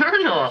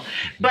eternal.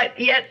 But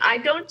yet I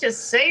don't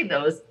just say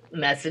those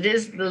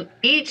messages.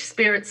 Each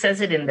spirit says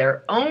it in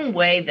their own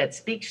way that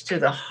speaks to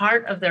the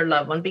heart of their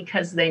loved one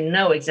because they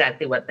know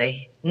exactly what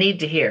they need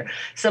to hear.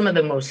 Some of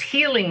the most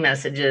healing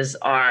messages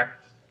are,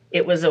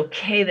 it was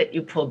okay that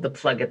you pulled the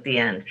plug at the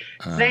end.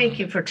 Thank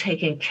you for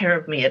taking care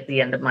of me at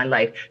the end of my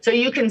life. So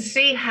you can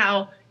see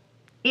how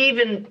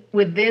even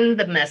within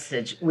the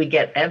message, we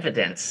get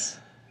evidence.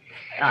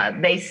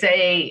 They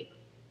say,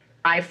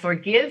 I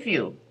forgive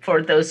you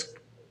for those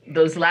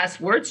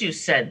last words you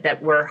said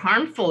that were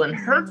harmful and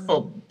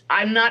hurtful.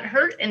 I'm not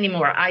hurt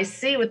anymore. I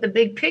see with the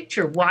big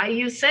picture why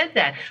you said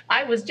that.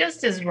 I was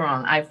just as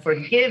wrong. I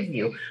forgive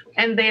you.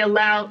 And they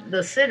allow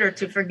the sitter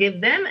to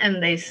forgive them,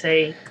 and they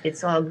say,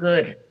 it's all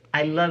good.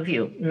 I love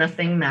you.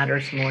 Nothing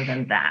matters more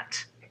than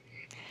that.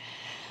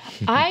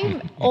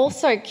 I'm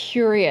also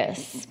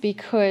curious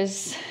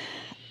because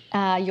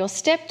your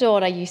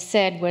stepdaughter, you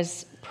said,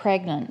 was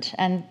pregnant,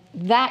 and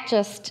that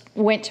just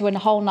went to a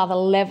whole nother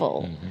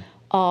level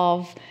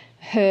of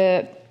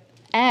her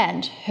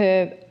and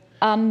her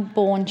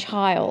unborn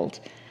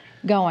child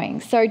going.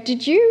 So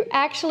did you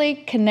actually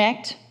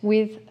connect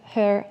with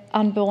her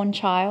unborn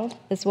child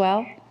as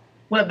well?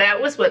 Well,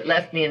 that was what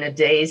left me in a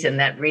daze in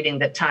that reading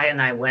that Ty and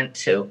I went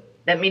to.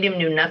 That medium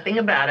knew nothing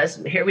about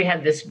us. Here we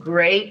had this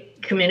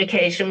great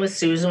communication with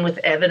Susan with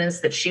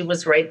evidence that she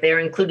was right there,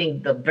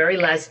 including the very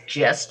last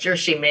gesture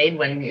she made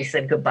when we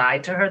said goodbye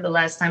to her the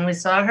last time we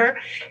saw her.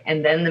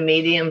 And then the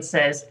medium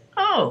says,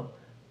 oh,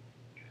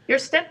 your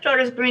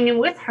stepdaughter's bringing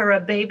with her a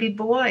baby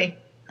boy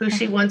who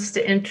she wants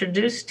to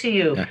introduce to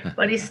you,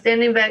 but he's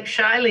standing back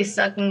shyly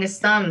sucking his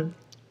thumb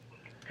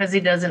because he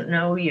doesn't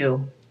know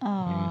you.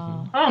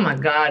 Oh my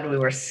God, we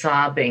were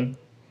sobbing.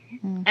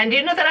 And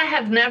you know that I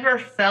have never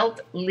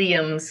felt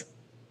Liam's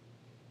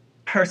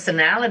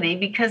personality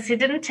because he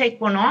didn't take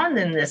one on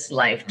in this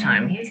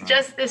lifetime. He's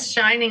just this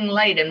shining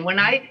light. And when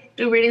I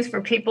do readings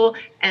for people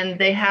and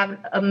they have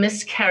a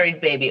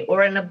miscarried baby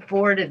or an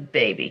aborted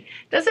baby,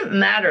 it doesn't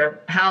matter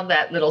how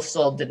that little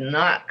soul did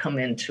not come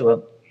into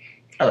a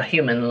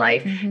human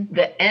life.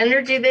 The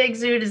energy they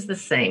exude is the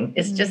same.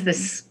 It's just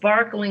this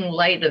sparkling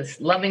light of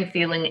loving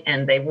feeling,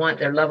 and they want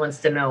their loved ones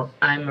to know,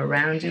 I'm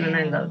around you and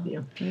I love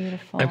you.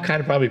 Beautiful. I'm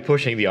kind of probably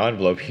pushing the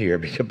envelope here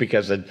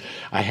because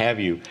I have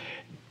you.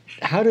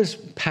 How does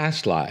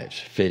past lives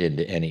fit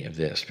into any of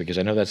this? Because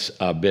I know that's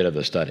a bit of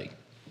a study.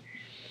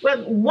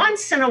 Well,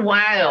 once in a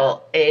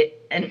while,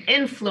 an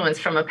influence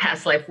from a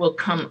past life will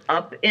come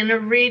up in a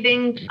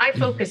reading. I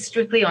focus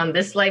strictly on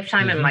this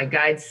lifetime, and my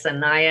guides,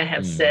 Sanaya,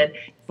 have said,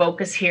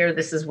 focus here.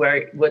 This is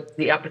what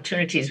the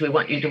opportunities we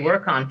want you to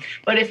work on.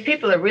 But if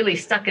people are really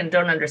stuck and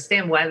don't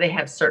understand why they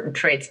have certain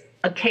traits,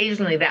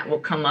 occasionally that will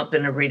come up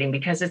in a reading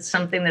because it's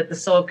something that the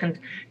soul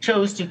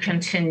chose to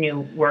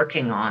continue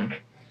working on.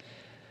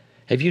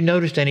 Have you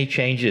noticed any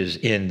changes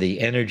in the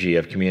energy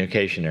of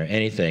communication or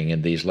anything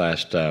in these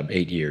last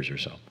 8 years or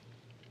so?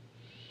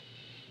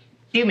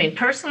 Do you mean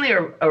personally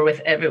or with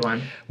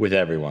everyone? With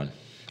everyone.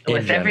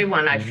 With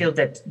everyone, I feel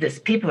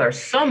that people are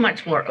so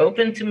much more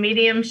open to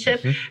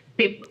mediumship.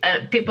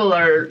 People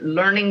are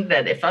learning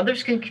that if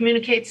others can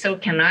communicate, so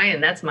can I.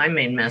 And that's my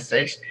main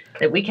message,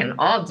 that we can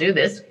all do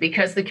this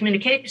because the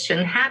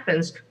communication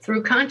happens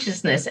through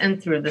consciousness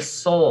and through the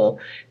soul.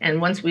 And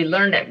once we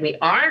learn that we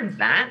are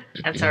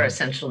that's our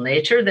essential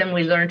nature, then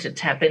we learn to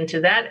tap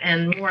into that.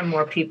 And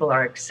more people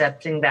are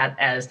accepting that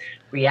as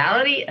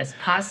reality, as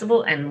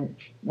possible. And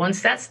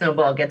once that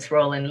snowball gets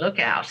rolling, look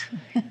out.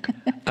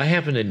 I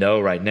happen to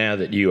know right now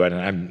that you, and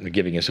I'm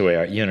giving this away,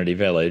 are at Unity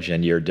Village,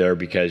 and you're there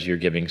because you're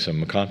giving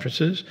some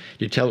conferences.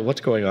 You tell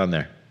what's going on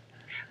there?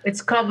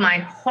 It's called my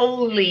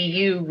Holy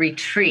You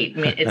Retreat.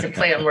 I mean, it's a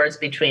play on words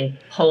between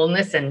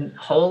wholeness and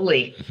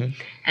holy.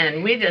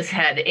 And we just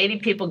had 80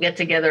 people get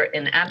together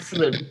in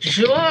absolute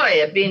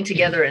joy of being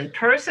together in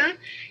person.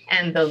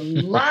 And the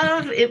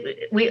love,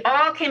 we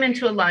all came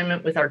into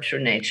alignment with our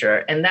true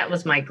nature. And that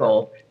was my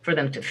goal, for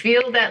them to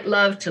feel that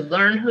love, to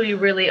learn who you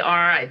really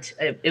are.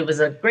 It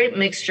was a great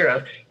mixture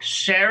of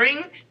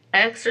sharing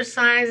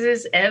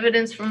exercises,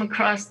 evidence from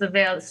across the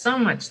veil, so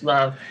much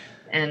love.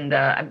 And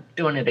I'm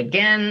doing it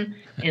again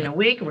in a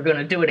week. We're going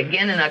to do it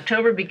again in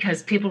October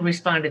because people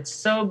responded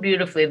so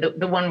beautifully.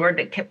 The one word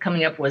that kept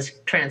coming up was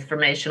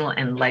transformational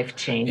and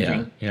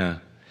life-changing. Yeah.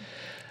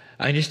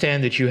 I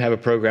understand that you have a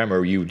program,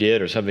 or you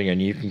did, or something,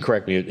 and you can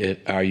correct me.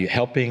 Are you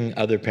helping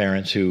other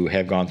parents who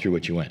have gone through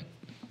what you went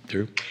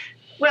through?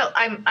 Well,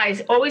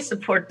 I always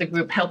support the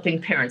group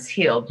Helping Parents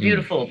Heal,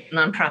 beautiful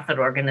nonprofit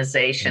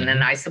organization,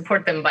 and I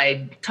support them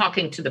by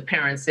talking to the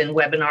parents in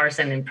webinars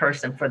and in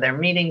person for their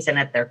meetings and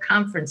at their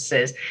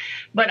conferences.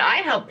 But I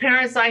help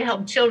parents, I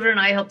help children,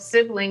 I help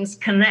siblings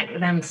connect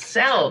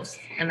themselves.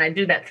 And I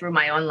do that through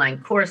my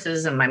online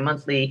courses and my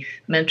monthly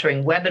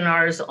mentoring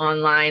webinars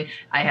online.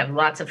 I have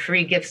lots of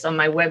free gifts on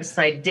my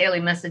website, daily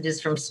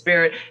messages from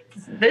Spirit.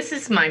 This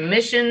is my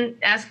mission.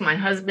 Ask my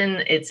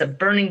husband. It's a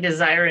burning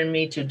desire in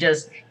me to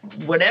just,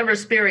 whatever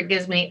Spirit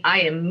gives me,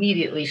 I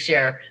immediately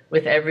share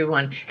with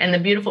everyone. And the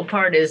beautiful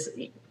part is,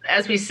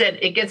 as we said,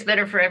 it gets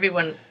better for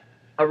everyone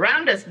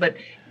around us, but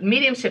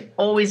mediumship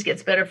always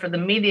gets better for the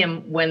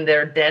medium when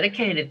they're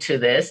dedicated to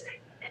this.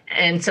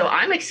 And so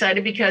I'm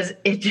excited because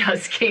it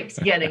just keeps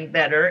getting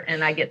better,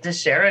 and I get to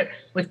share it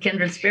with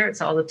kindred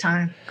spirits all the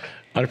time.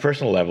 On a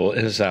personal level,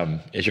 is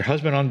your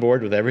husband on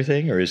board with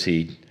everything, or is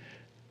he?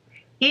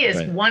 He is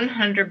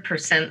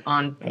 100%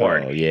 on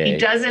board. Oh, yay. He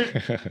doesn't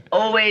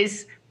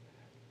always.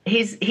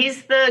 He's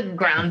the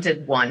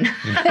grounded one.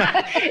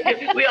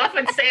 We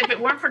often say, if it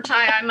weren't for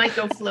Ty, I might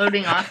go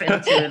floating off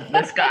into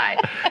the sky.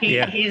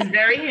 He's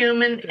very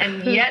human,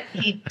 and yet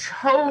he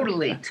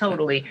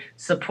totally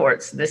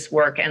supports this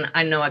work, and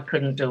I know I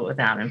couldn't do it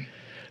without him.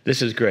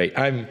 This is great.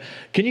 Can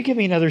you give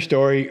me another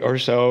story or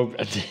so?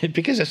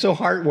 Because it's so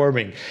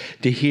heartwarming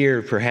to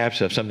hear,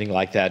 perhaps, of something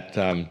like that,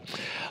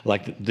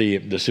 like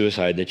the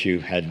suicide that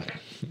you had.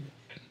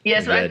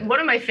 Yes,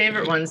 one of my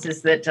favorite ones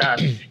is that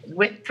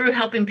through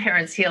Helping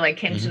Parents Heal, I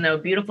came to know a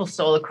beautiful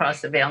soul across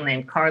the veil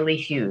named Carly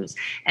Hughes.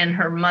 And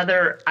her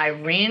mother,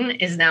 Irene,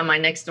 is now my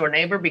next door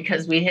neighbor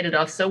because we hit it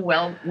off so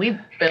well.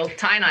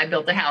 Ty and I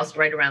built a house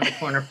right around the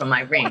corner from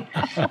Irene.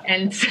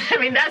 And I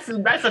mean, that's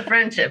a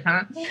friendship,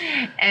 huh?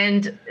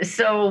 And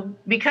so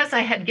because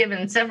I had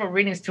given several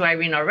readings to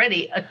Irene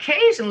already,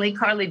 occasionally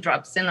Carly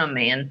drops in on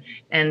me.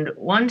 And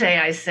one day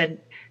I said,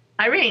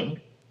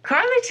 Irene,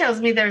 Carly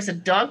tells me there's a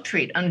dog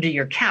treat under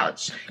your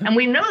couch. And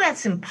we know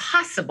that's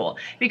impossible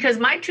because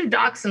my two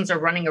dachshunds are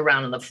running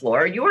around on the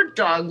floor. Your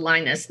dog,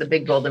 Linus, the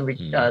big golden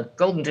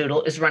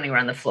doodle, is running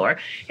around the floor.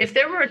 If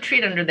there were a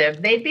treat under there,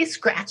 they'd be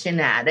scratching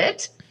at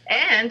it.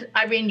 And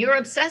Irene, you're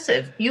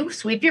obsessive. You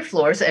sweep your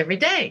floors every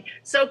day.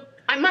 So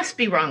I must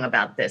be wrong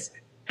about this.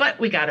 But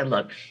we got to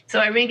look. So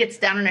Irene gets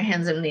down on her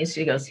hands and knees.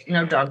 She goes,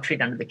 no dog treat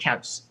under the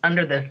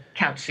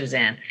couch,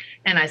 Suzanne.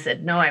 And I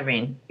said, no,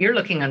 Irene, you're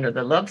looking under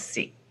the love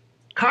seat.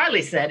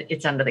 Carly said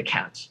it's under the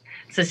couch.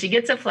 So she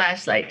gets a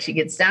flashlight. She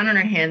gets down on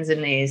her hands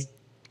and knees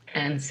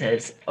and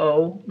says,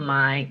 oh,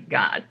 my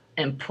God,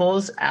 and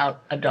pulls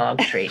out a dog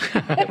treat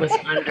that was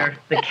under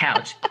the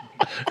couch.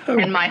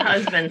 And my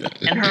husband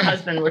and her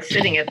husband were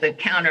sitting at the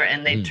counter,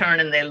 and they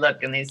turn and they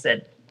look, and they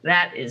said,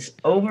 that is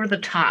over the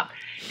top.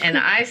 And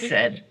I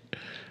said,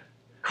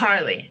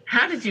 Carly,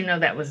 how did you know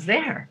that was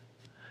there?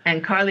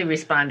 And Carly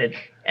responded,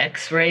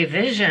 X-ray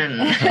vision.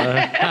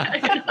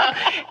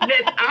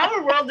 That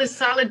our world is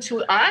solid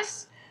to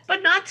us,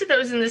 but not to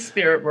those in the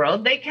spirit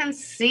world. They can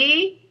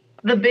see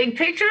the big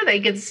picture. They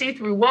can see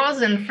through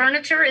walls and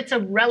furniture. It's a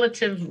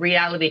relative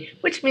reality,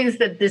 which means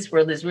that this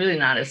world is really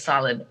not as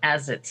solid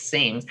as it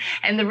seems.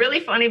 And the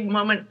really funny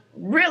moment,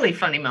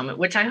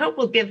 which I hope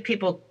will give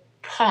people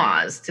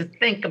pause to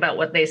think about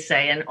what they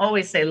say and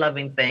always say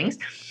loving things,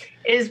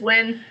 is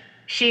when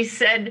she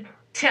said,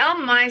 tell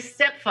my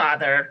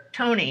stepfather,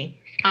 Tony,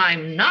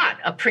 I'm not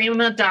a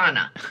prima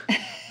donna.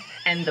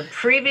 And the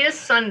previous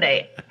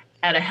Sunday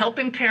at a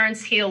Helping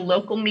Parents Heal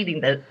local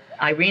meeting that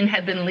Irene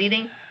had been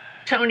leading,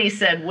 Tony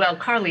said, well,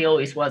 Carly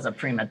always was a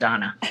prima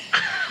donna.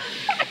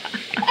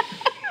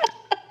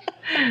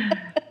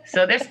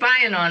 So they're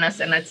spying on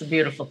us, and that's a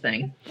beautiful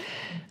thing.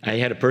 I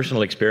had a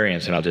personal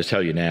experience, and I'll just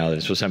tell you now,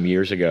 this was some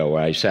years ago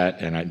where I sat,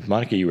 and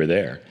Monica, you were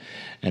there,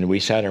 and we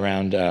sat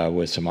around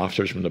with some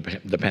officers from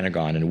the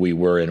Pentagon, and we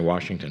were in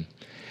Washington.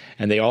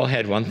 And they all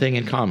had one thing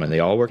in common.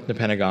 They all worked in the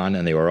Pentagon,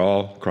 and they were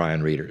all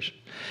Kryon readers.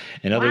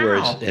 In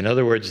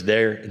other words,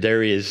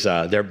 there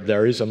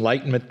is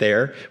enlightenment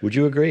there. Would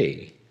you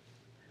agree?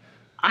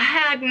 I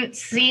hadn't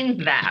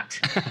seen that,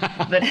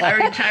 but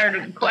I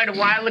retired quite a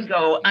while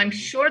ago. I'm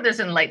sure there's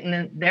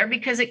enlightenment there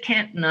because it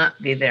can't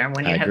not be there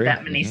when you have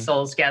that many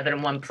souls gathered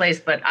in one place.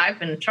 But I've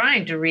been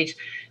trying to reach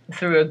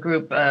through a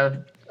group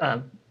of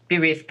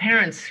bereaved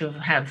parents who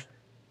have,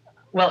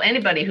 well,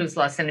 anybody who's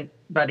lost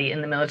anybody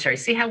in the military.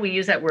 See how we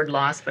use that word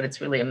lost, but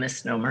it's really a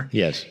misnomer.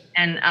 Yes.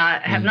 And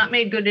have not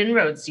made good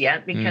inroads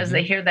yet because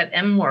they hear that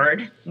M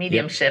word,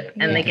 mediumship,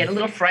 and they get a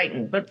little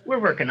frightened. But we're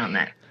working on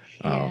that.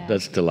 Oh,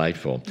 that's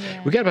delightful.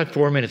 Yeah. We've got about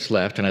 4 minutes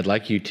left, and I'd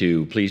like you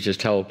to please just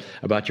tell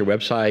about your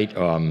website,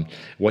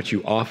 what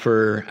you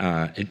offer,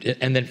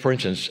 and then, for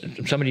instance,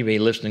 somebody may be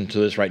listening to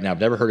this right now,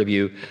 never heard of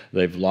you,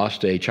 they've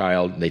lost a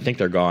child, they think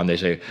they're gone, they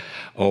say,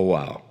 oh,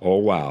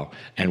 wow,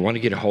 and want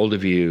to get a hold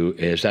of you.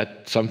 Is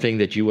that something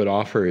that you would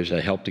offer? Is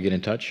that help to get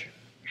in touch?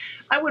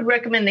 I would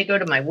recommend they go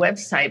to my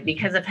website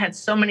because I've had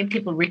so many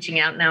people reaching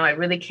out now. I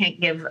really can't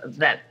give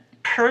that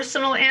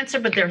personal answer,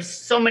 but there's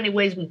so many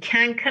ways we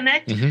can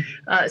connect.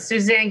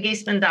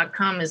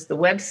 SUZANNEGIESEMANN.com is the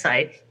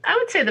website. I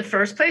would say the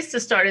first place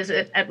to start is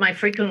at my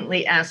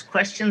frequently asked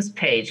questions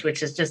page,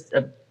 which is just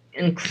an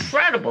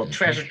incredible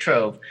treasure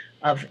trove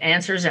of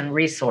answers and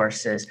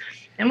resources.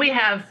 And we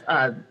have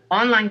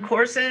online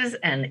courses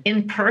and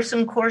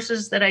in-person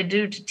courses that I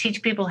do to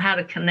teach people how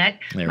to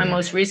connect. My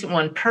most recent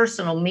one,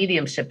 Personal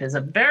Mediumship, is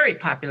a very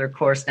popular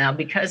course now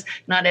because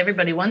not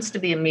everybody wants to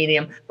be a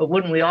medium, but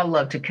wouldn't we all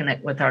love to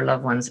connect with our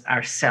loved ones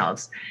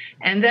ourselves?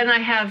 And then I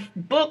have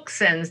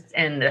books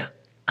and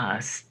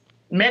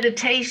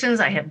meditations.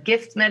 I have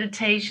gift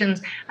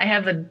meditations. I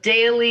have a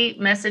daily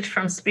message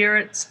from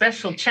Spirit,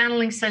 special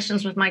channeling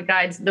sessions with my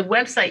guides. The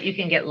website, you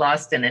can get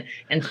lost in it,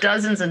 and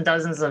dozens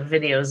of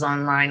videos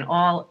online,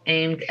 all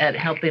aimed at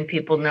helping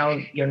people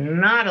know you're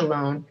not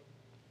alone.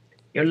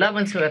 Your loved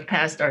ones who have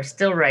passed are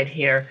still right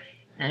here,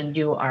 and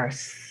you are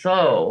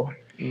so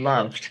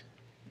loved.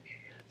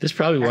 This is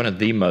probably one of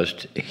the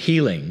most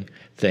healing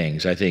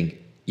things I think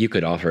you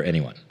could offer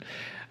anyone.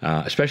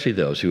 Especially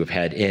those who have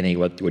had any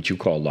what you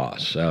call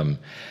loss.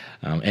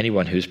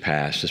 Anyone who's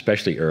passed,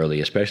 especially early,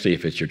 especially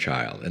if it's your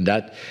child. And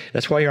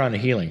that's why you're on a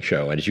healing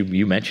show. And as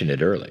you mentioned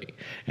it early.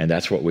 And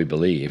that's what we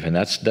believe. And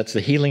that's the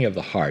healing of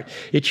the heart.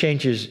 It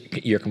changes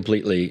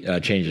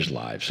changes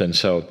lives. And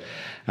so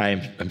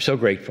I'm so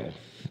grateful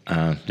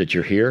that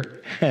you're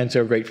here, and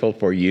so grateful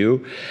for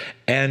you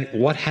and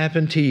what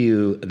happened to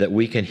you that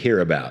we can hear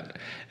about.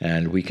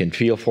 And we can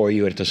feel for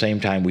you. And at the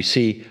same time, we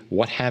see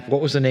what happened.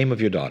 What was the name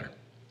of your daughter?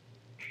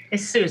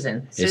 It's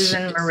Susan.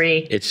 Susan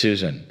Marie. It's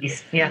Susan.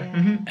 Yeah.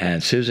 Mm-hmm.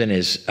 And Susan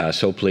is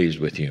so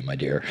pleased with you, my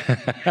dear.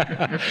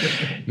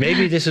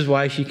 Maybe this is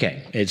why she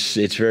came.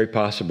 It's very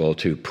possible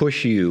to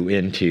push you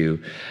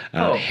into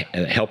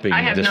helping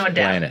this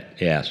planet.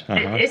 Yes.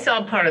 It's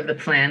all part of the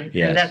plan.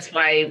 Yes. And that's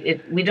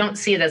why we don't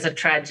see it as a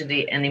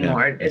tragedy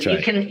anymore. Yeah, that's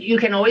right. You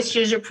can always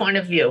choose your point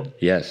of view.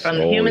 Yes. From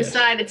the human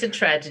side, it's a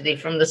tragedy.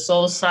 From the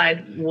soul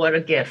side, what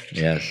a gift.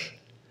 Yes.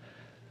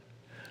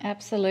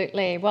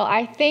 Absolutely. Well,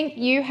 I think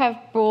you have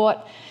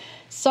brought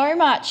so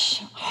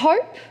much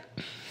hope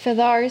for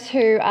those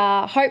who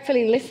are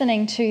hopefully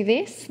listening to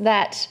this,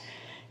 that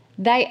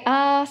they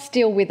are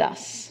still with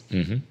us.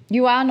 Mm-hmm.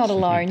 You are not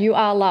alone. You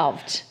are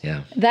loved.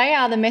 Yeah. They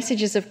are the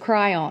messages of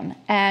Kryon.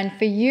 And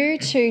for you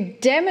to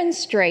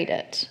demonstrate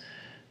it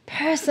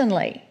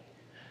personally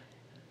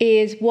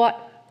is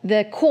what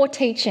the core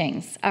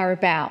teachings are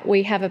about.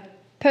 We have a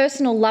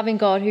personal loving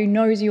God who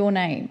knows your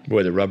name.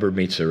 Where the rubber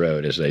meets the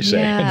road, as they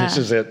say. Yeah. This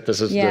is it.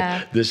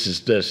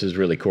 This is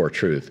really core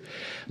truth.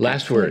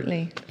 Last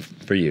word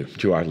for you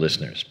to our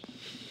listeners.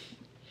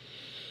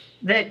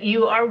 That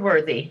you are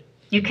worthy.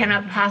 You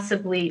cannot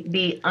possibly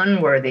be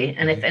unworthy.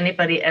 And if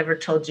anybody ever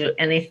told you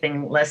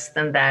anything less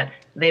than that,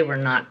 they were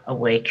not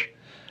awake.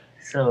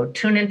 So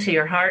tune into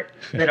your heart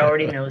that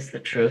already knows the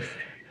truth.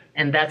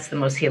 And that's the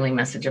most healing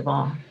message of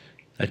all.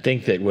 I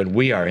think that when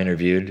we are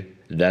interviewed,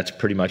 that's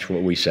pretty much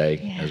what we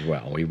say as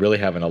well. We really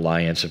have an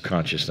alliance of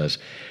consciousness.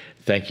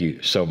 Thank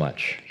you so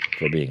much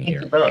for being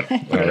here. Both.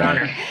 What an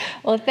honor.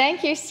 Well,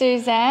 thank you,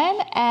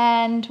 Suzanne.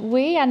 And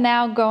we are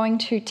now going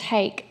to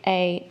take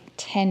a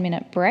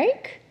 10-minute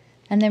break,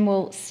 and then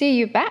we'll see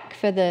you back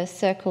for the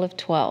Circle of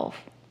 12.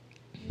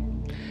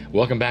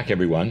 Welcome back,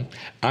 everyone.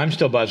 I'm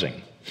still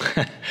buzzing.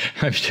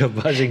 I'm still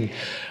buzzing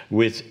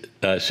with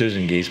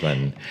Susan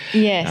Giesmann.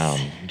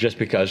 Yes. Just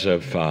because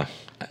of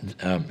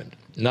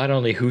not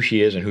only who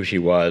she is and who she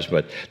was,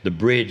 but the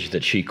bridge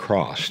that she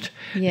crossed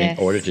in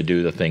order to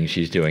do the things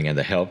she's doing and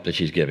the help that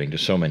she's giving to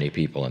so many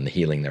people and the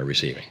healing they're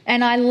receiving.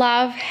 And I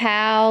love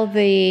how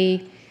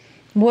the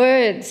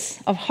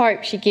words of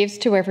hope she gives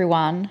to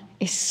everyone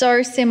is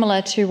so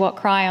similar to what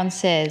Kryon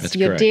says. That's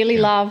You're correct, dearly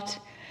loved.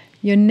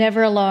 You're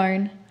never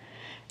alone.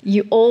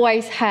 You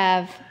always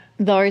have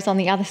those on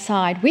the other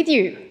side with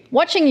you,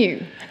 watching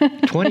you.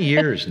 20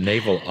 years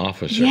naval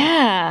officer.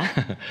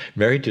 Yeah.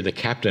 Married to the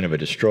captain of a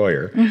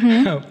destroyer.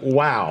 Mm-hmm.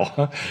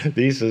 Wow.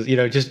 These is,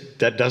 just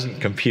that doesn't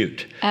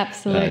compute.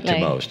 Absolutely. To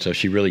most. So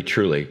she really,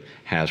 truly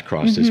has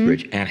crossed this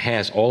bridge and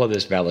has all of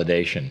this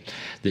validation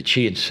that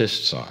she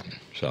insists on.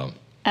 So.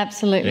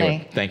 Absolutely.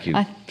 Anyway, thank you,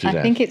 Suzanne.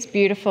 I think it's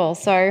beautiful.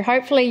 So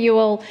hopefully you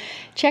will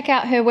check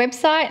out her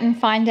website and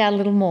find out a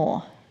little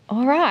more.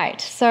 All right.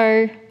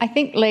 So I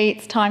think, Lee,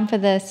 it's time for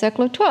the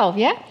Circle of 12,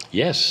 yeah?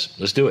 Yes,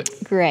 let's do it.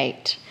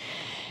 Great.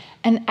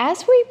 And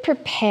as we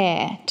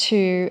prepare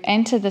to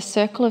enter the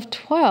Circle of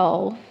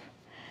 12,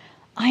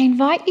 I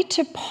invite you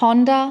to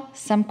ponder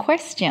some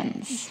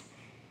questions.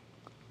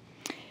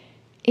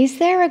 Is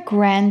there a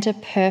grander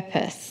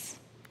purpose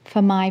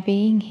for my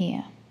being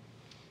here?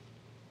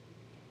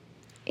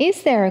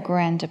 Is there a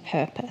grander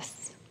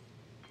purpose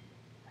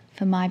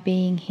for my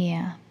being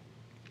here?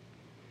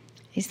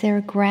 Is there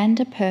a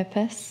grander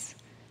purpose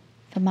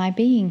for my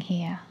being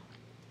here?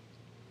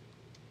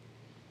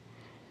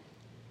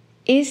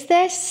 Is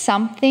there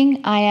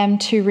something I am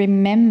to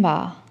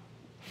remember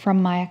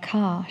from my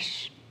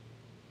Akash?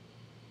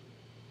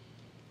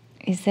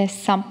 Is there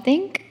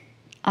something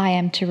I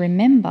am to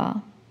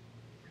remember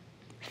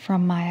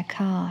from my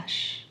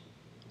Akash?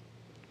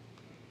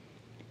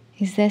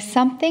 Is there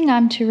something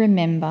I'm to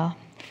remember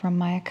from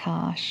my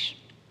Akash?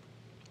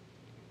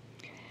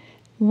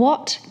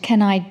 What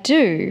can I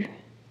do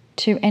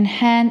to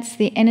enhance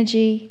the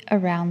energy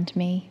around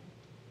me?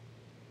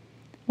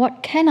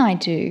 What can I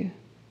do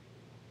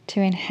to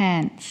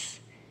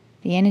enhance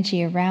the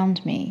energy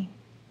around me?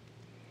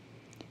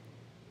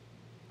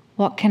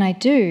 What can I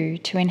do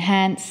to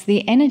enhance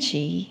the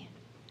energy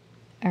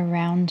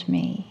around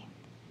me?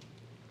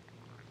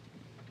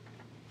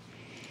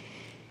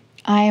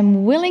 I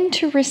am willing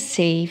to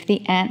receive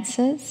the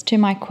answers to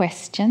my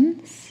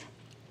questions,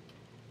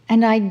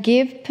 and I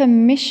give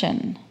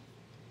permission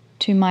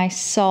to my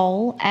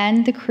soul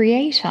and the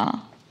Creator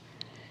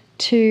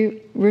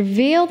to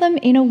reveal them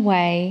in a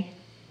way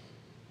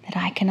that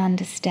I can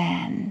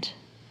understand.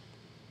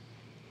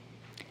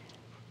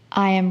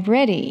 I am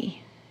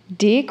ready,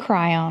 dear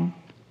Kryon,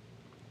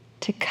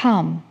 to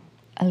come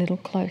a little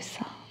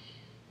closer.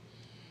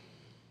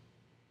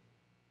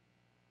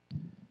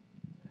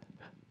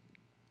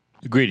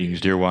 Greetings,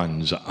 dear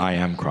ones. I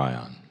am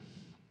Kryon.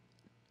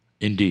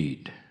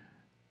 Indeed,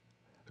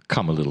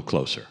 come a little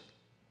closer.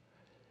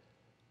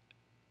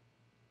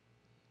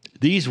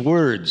 These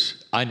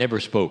words I never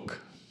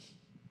spoke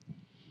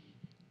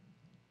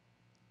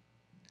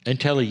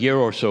until a year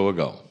or so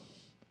ago.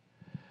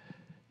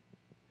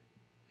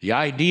 The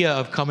idea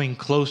of coming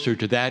closer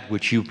to that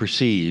which you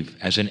perceive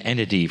as an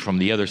entity from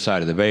the other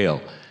side of the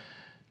veil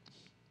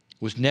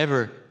was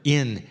never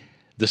in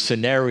the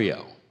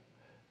scenario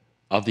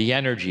of the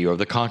energy or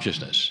the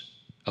consciousness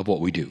of what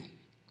we do.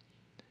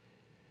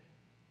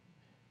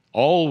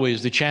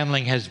 Always the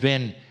channeling has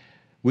been,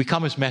 we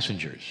come as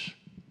messengers,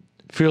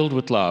 filled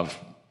with love,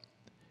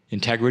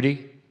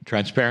 integrity,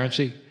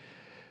 transparency,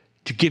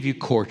 to give you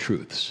core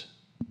truths.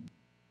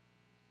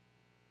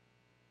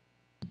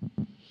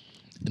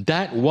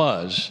 That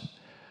was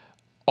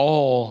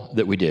all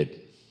that we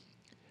did.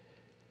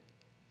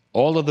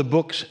 All of the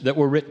books that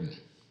were written,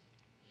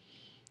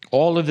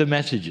 all of the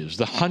messages,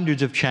 the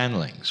hundreds of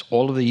channelings,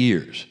 all of the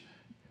years,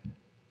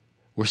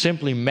 were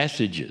simply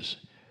messages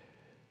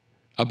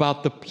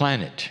about the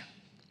planet,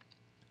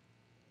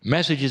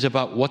 messages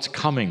about what's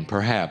coming,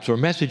 perhaps, or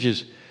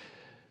messages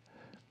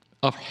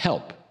of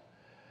help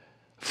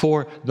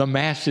for the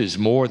masses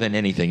more than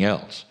anything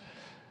else,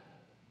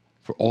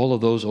 for all of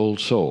those old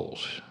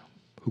souls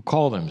who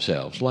call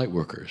themselves light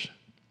workers.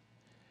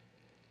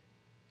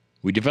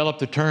 We developed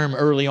the term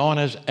early on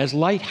as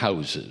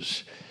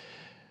lighthouses,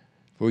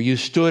 where you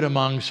stood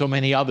among so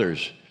many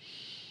others,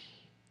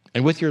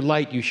 and with your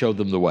light you showed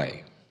them the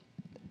way.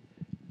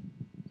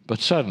 But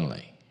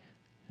suddenly,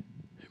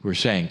 we're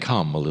saying,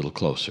 come a little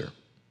closer.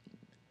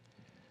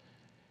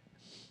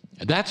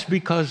 And that's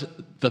because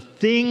the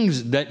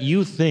things that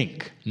you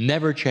think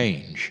never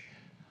change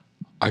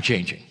are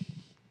changing.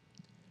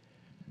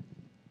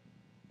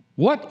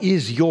 What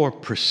is your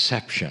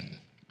perception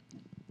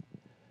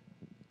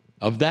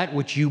of that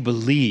which you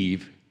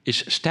believe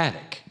is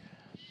static?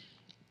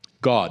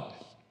 God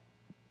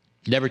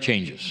never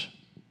changes.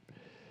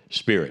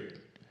 Spirit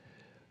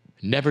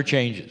never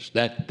changes.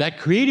 That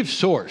creative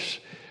source,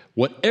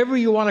 whatever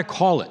you want to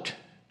call it,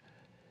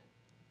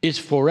 is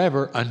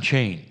forever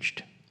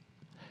unchanged.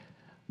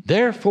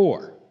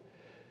 Therefore,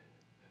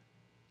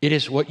 it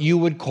is what you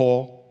would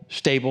call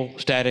stable,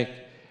 static,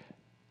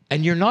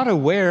 and you're not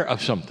aware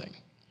of something.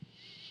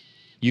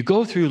 You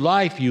go through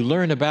life, you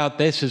learn about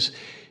this,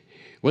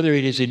 whether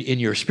it is in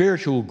your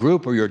spiritual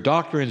group or your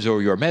doctrines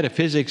or your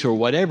metaphysics or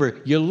whatever,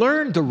 you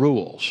learn the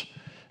rules.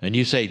 And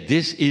you say,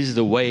 this is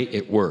the way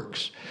it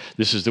works.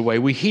 This is the way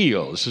we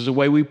heal. This is the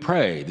way we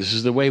pray. This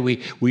is the way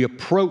we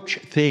approach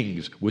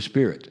things with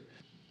spirit.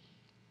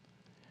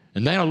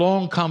 And then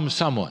along comes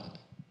someone,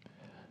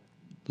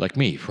 like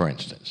me, for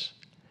instance,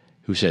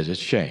 who says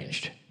it's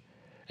changed.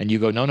 And you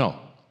go, no,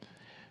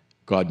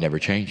 God never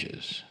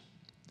changes.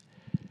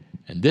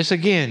 And this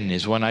again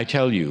is when I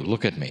tell you,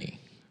 look at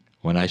me,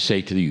 when I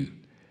say to you,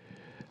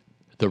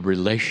 the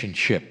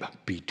relationship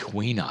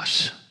between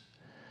us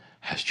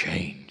has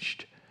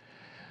changed.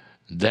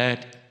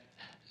 That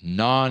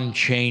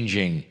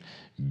non-changing,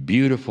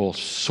 beautiful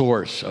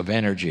source of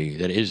energy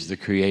that is the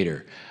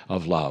creator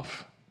of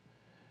love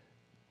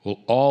will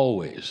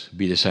always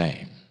be the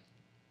same.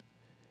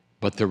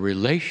 But the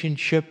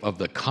relationship of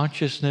the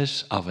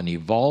consciousness of an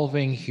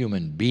evolving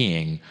human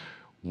being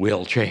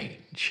will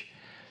change.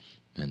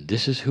 And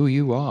this is who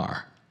you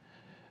are.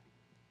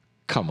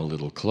 Come a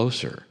little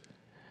closer.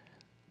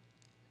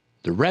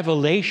 The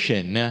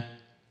revelation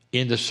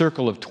in the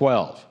circle of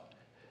 12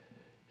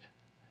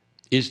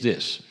 is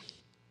this: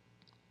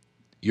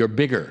 you're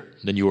bigger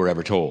than you were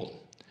ever told.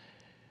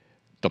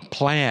 The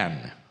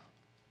plan,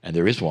 and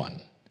there is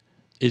one,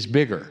 is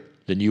bigger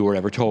than you were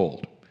ever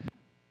told.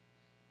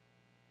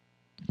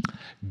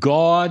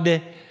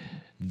 God,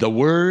 the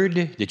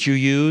word that you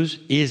use,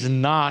 is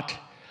not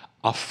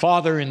a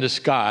father in the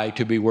sky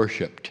to be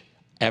worshiped,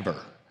 ever.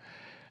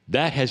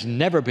 That has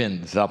never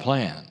been the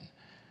plan.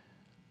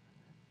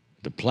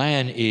 The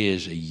plan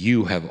is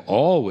you have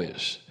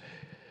always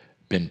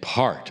been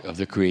part of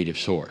the creative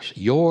source.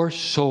 Your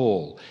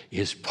soul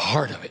is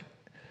part of it.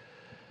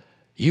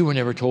 You were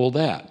never told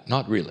that.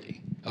 Not really.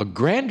 A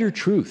grander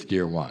truth,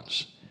 dear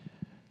ones,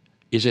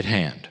 is at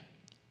hand.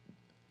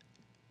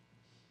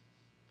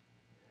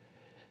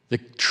 The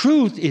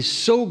truth is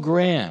so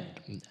grand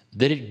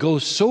that it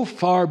goes so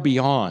far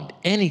beyond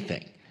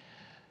anything,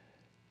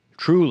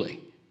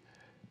 truly,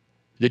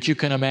 that you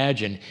can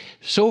imagine.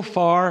 So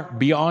far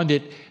beyond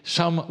it,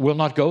 some will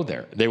not go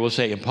there. They will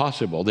say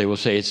impossible. They will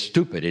say it's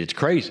stupid, it's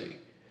crazy.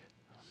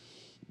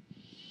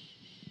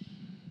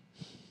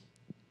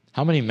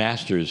 How many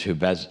masters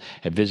have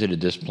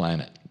visited this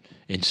planet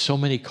in so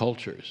many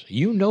cultures?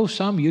 You know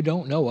some, you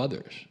don't know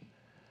others.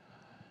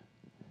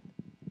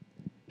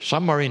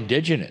 Some are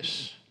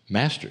indigenous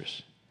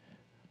masters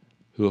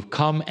who have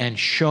come and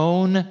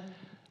shown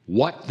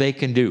what they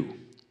can do.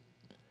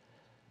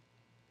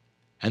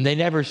 And they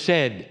never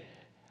said,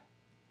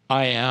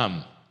 I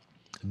am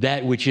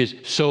that which is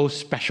so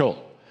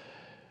special.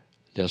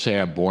 They'll say,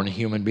 I'm born a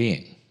human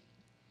being.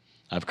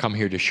 I've come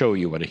here to show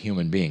you what a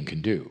human being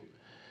can do.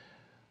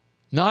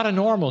 Not a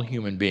normal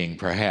human being,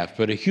 perhaps,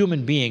 but a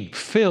human being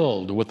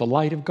filled with the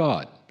light of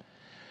God.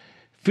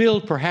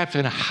 Filled perhaps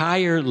at a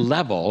higher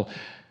level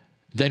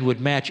than would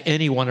match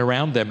anyone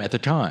around them at the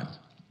time.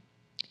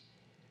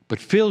 But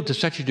filled to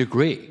such a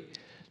degree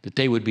that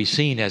they would be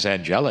seen as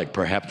angelic,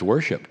 perhaps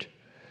worshipped,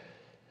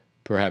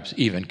 perhaps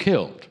even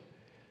killed,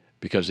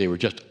 because they were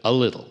just a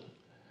little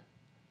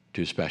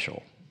too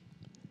special.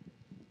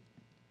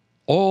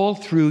 All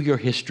through your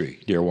history,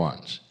 dear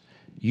ones,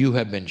 you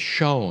have been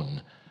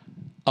shown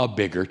a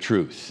bigger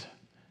truth.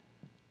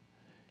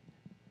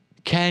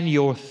 Can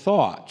your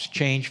thoughts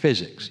change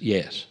physics?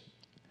 Yes.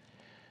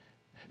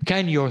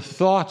 Can your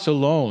thoughts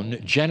alone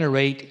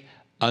generate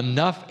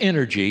enough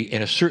energy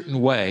in a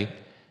certain way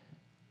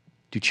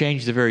to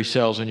change the very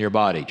cells in your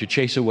body, to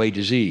chase away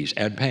disease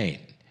and pain?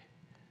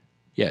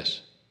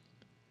 Yes.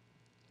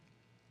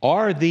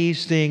 Are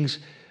these things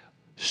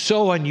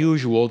so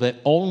unusual that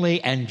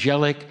only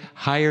angelic,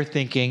 higher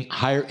thinking,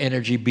 higher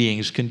energy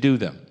beings can do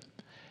them?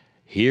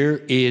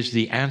 Here is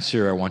the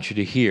answer I want you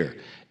to hear.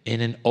 In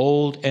an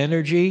old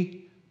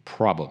energy,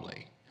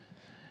 probably,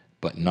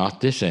 but not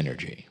this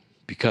energy,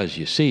 because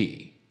you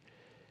see,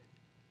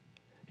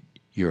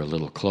 you're a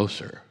little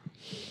closer.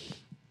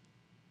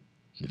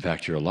 In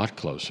fact, you're a lot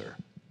closer.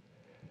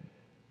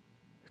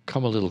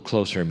 Come a little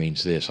closer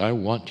means this: I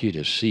want you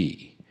to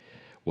see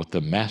what the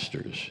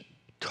masters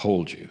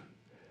told you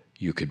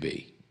you could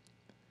be.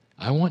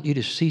 I want you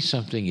to see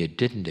something you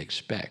didn't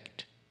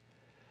expect.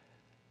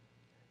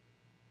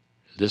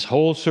 This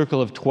whole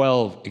circle of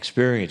 12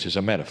 experience is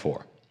a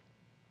metaphor,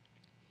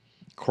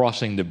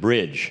 crossing the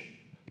bridge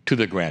to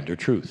the grander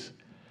truth,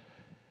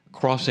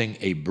 crossing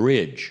a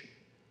bridge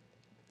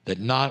that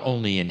not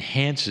only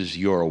enhances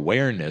your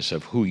awareness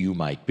of who you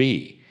might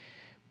be,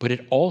 but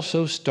it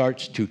also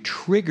starts to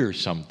trigger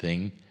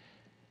something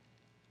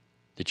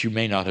that you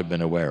may not have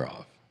been aware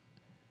of.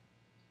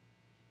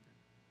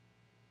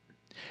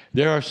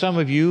 There are some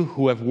of you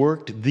who have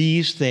worked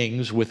these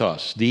things with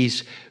us,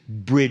 these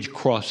bridge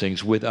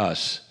crossings with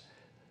us,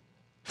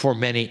 for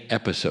many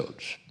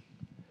episodes.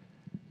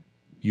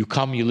 You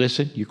come, you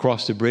listen, you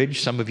cross the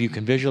bridge. Some of you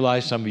can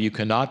visualize, some of you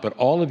cannot, but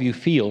all of you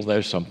feel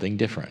there's something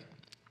different.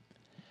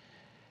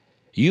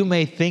 You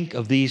may think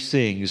of these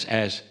things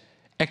as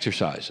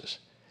exercises.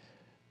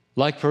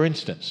 Like, for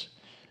instance,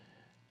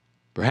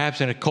 perhaps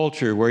in a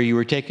culture where you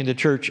were taken to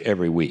church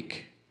every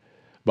week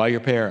by your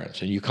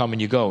parents, and you come and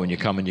you go, and you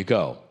come and you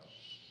go.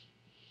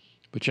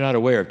 But you're not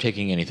aware of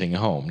taking anything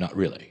home, not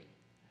really.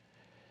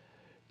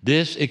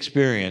 This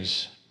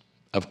experience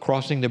of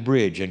crossing the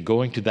bridge and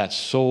going to that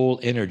soul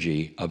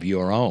energy of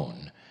your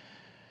own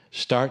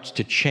starts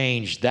to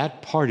change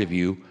that part of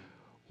you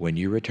when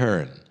you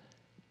return,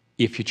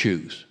 if you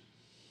choose.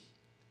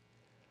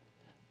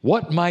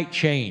 What might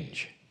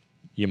change,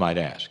 you might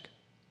ask?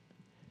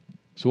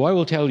 So I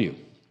will tell you.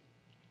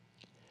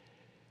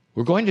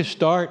 We're going to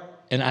start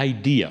an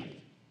idea.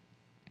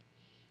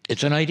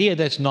 It's an idea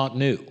that's not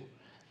new,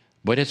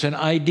 but it's an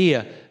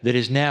idea that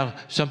is now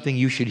something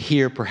you should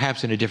hear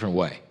perhaps in a different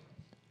way.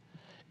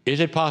 Is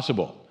it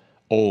possible,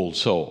 old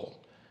soul,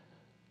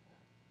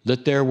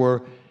 that there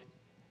were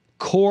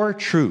core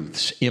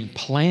truths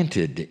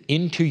implanted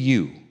into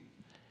you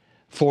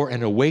for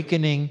an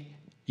awakening,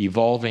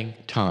 evolving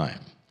time?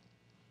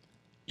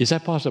 Is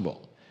that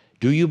possible?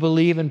 Do you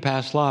believe in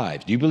past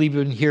lives? Do you believe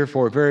you've been here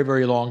for a very,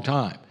 very long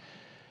time?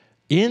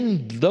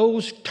 In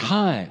those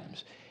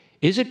times,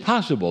 is it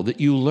possible that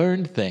you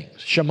learned things,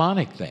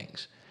 shamanic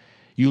things?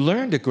 You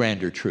learned a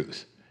grander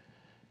truth.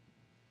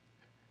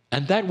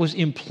 And that was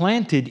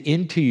implanted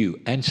into you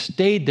and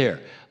stayed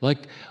there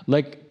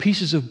like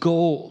pieces of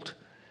gold.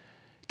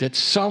 That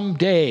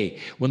someday,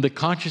 when the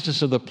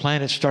consciousness of the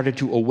planet started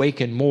to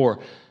awaken more,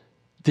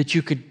 that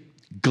you could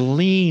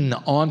glean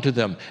onto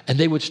them and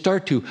they would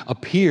start to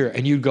appear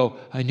and you'd go,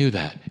 I knew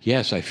that.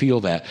 Yes, I feel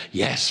that.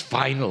 Yes,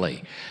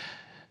 finally.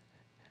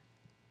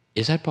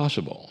 Is that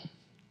possible?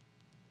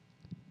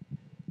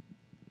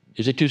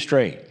 Is it too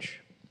strange?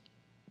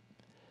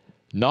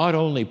 Not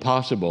only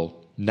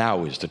possible,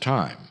 now is the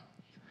time.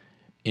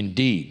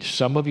 Indeed,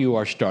 some of you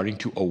are starting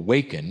to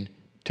awaken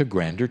to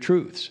grander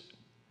truths.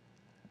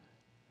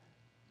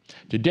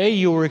 Today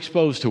you were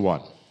exposed to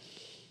one,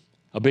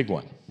 a big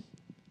one.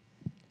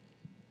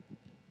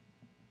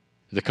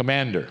 The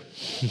commander,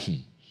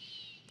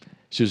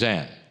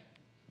 Suzanne,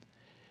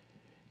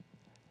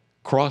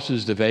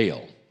 crosses the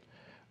veil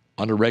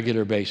on a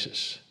regular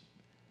basis.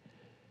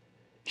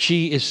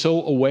 She is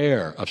so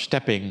aware of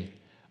stepping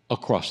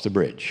across the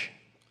bridge.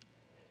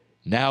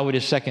 Now it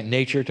is second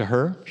nature to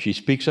her. She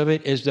speaks of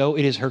it as though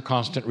it is her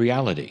constant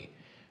reality,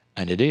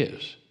 and it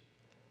is.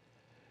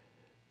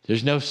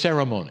 There's no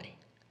ceremony.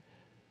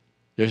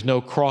 There's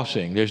no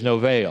crossing. There's no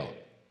veil.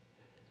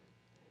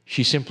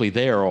 She's simply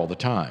there all the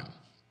time.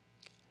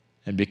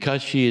 And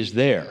because she is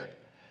there,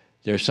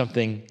 there's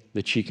something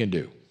that she can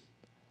do.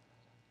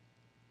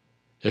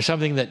 There's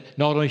something that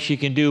not only she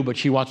can do, but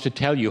she wants to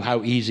tell you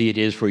how easy it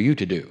is for you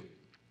to do.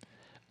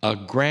 A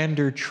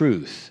grander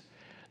truth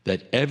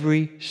that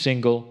every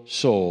single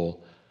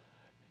soul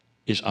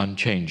is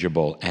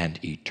unchangeable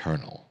and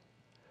eternal.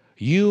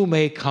 You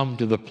may come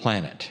to the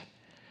planet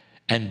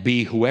and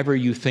be whoever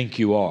you think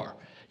you are,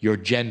 your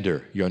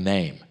gender, your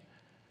name.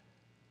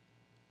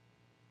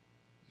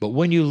 But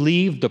when you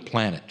leave the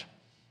planet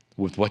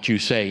with what you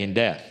say in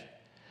death,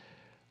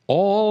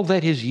 all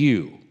that is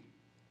you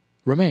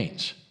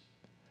remains.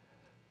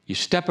 You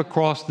step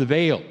across the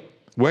veil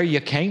where you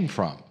came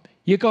from.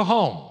 You go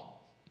home.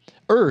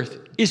 Earth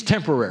is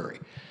temporary.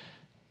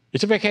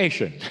 It's a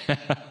vacation.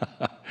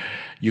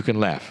 You can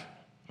laugh.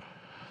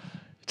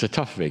 It's a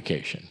tough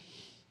vacation.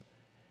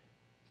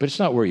 But it's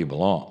not where you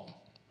belong.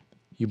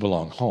 You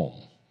belong home.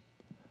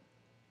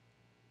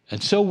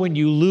 And so when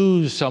you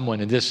lose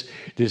someone in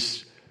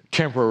this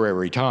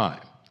temporary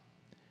time,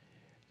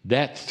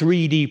 that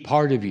 3D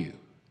part of you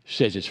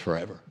says it's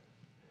forever.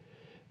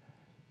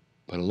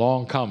 But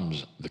along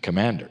comes the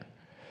commander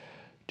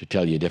to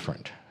tell you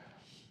different.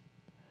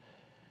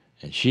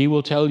 And she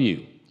will tell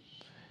you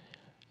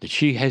that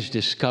she has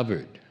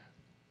discovered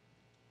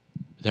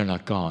they're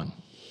not gone.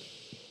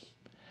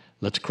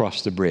 Let's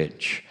cross the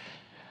bridge.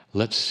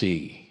 Let's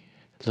see.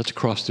 Let's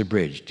cross the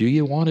bridge. Do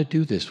you want to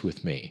do this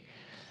with me?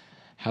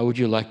 How would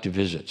you like to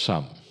visit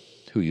some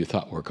who you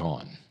thought were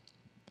gone?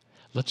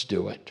 Let's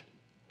do it.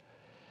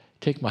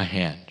 Take my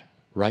hand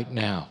right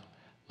now.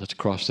 Let's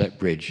cross that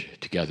bridge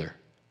together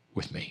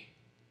with me.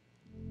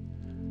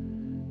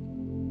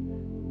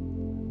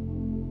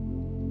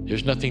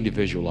 There's nothing to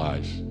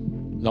visualize.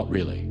 Not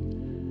really.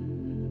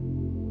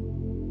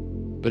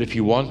 But if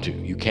you want to,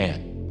 you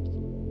can.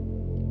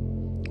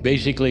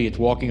 Basically, it's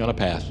walking on a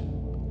path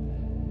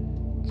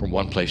from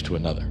one place to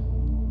another.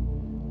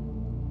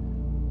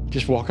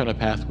 Just walk on a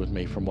path with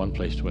me from one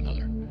place to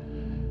another.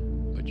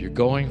 But you're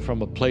going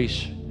from a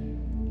place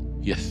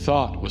you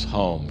thought was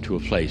home to a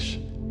place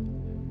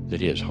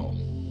that is home.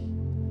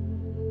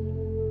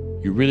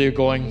 You really are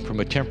going from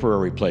a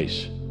temporary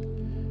place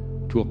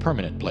to a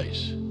permanent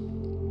place.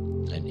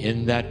 And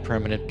in that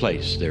permanent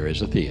place, there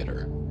is a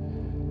theater.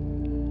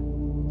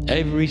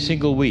 Every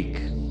single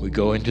week, we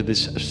go into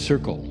this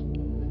circle,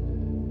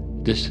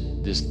 this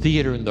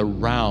theater in the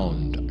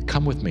round.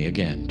 Come with me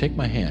again. Take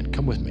my hand.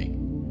 Come with me.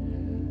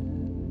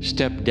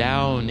 Step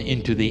down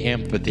into the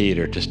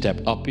amphitheater to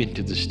step up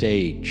into the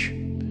stage.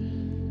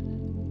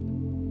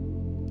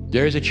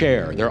 There is a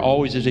chair. There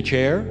always is a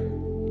chair,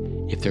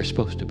 if there's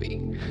supposed to be.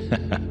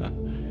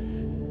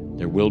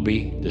 There will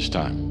be this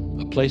time.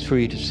 A place for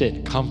you to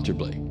sit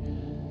comfortably.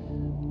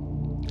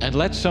 And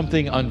let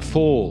something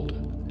unfold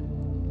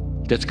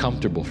that's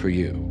comfortable for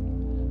you,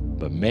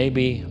 but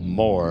maybe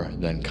more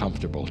than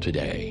comfortable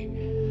today.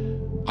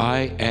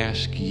 I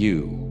ask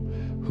you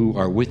who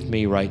are with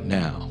me right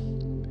now,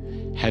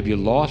 have you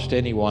lost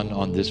anyone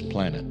on this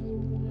planet,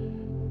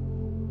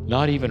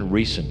 not even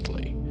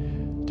recently,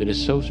 that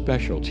is so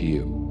special to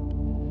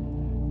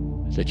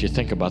you that you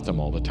think about them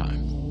all the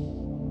time?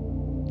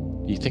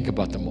 You think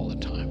about them all the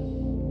time.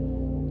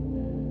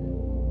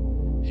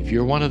 If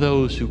you're one of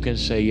those who can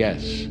say,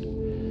 yes,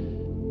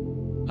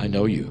 I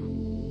know you.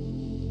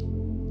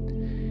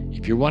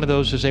 If you're one of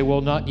those who say,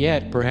 well, not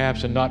yet,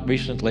 perhaps, and not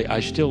recently, I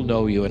still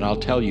know you, and I'll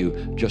tell you,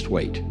 just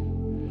wait,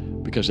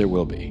 because there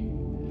will be.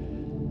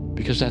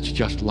 Because that's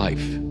just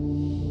life. I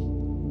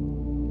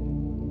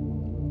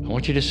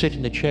want you to sit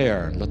in the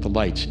chair and let the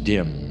lights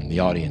dim in the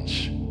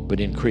audience, but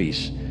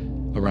increase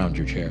around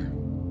your chair.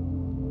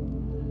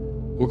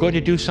 We're going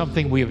to do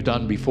something we have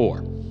done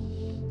before.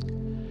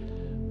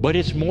 But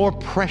it's more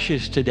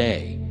precious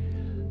today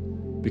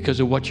because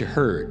of what you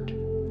heard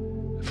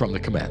from the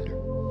commander.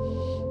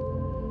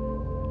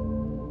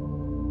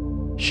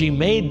 She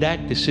made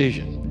that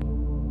decision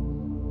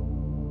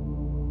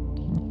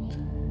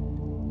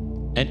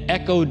and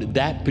echoed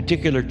that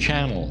particular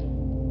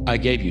channel I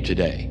gave you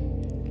today.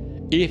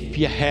 If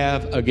you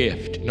have a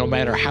gift, no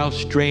matter how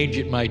strange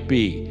it might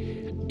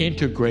be,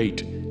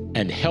 integrate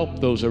and help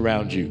those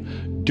around you.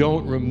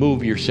 Don't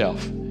remove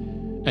yourself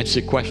and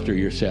sequester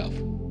yourself.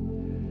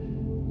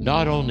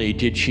 Not only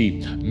did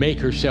she make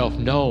herself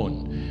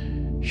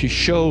known, she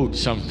showed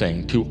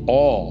something to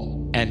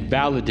all and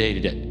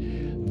validated it.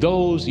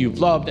 Those you've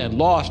loved and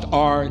lost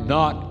are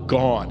not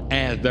gone,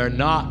 and they're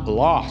not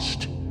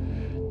lost.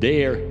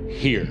 They're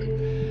here.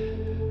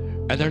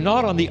 And they're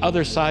not on the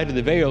other side of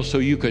the veil so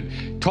you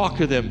could talk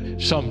to them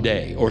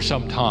someday or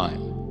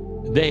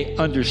sometime. They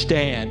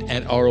understand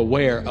and are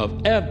aware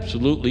of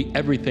absolutely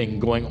everything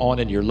going on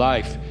in your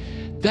life.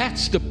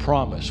 That's the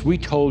promise we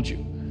told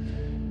you.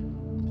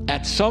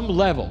 At some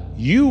level,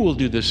 you will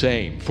do the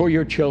same for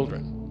your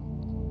children.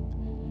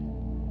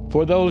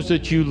 For those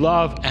that you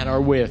love and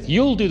are with,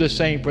 you'll do the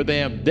same for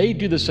them. They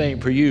do the same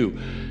for you.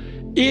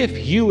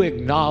 If you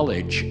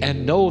acknowledge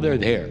and know they're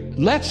there,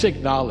 let's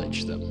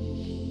acknowledge them.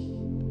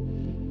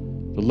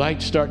 The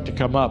lights start to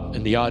come up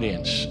in the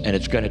audience, and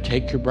it's going to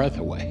take your breath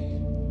away.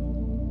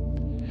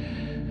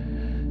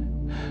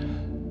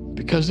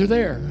 Because they're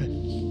there.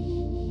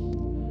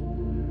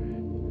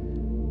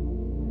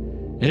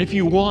 And if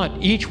you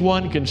want, each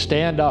one can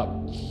stand up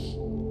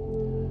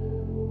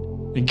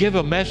and give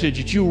a message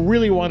that you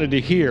really wanted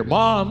to hear.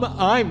 Mom,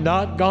 I'm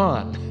not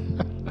gone.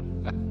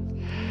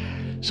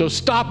 So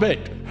stop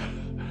it.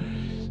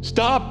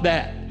 Stop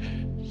that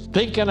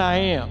thinking I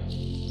am,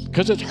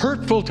 because it's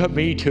hurtful to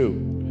me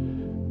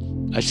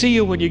too. I see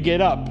you when you get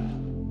up.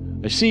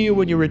 I see you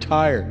when you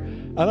retire.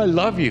 And I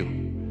love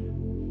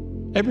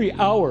you every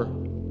hour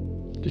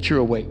that you're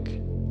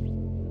awake.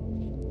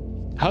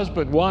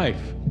 Husband,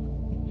 wife,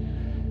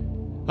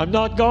 I'm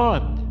not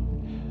gone.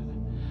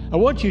 I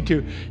want you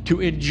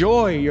to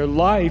enjoy your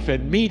life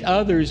and meet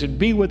others and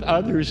be with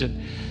others. And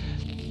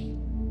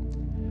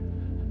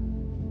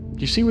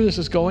do you see where this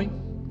is going?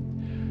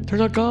 They're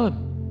not gone.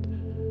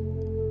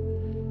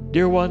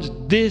 Dear ones,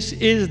 this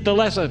is the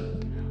lesson.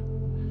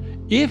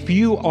 If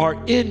you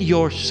are in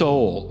your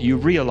soul, you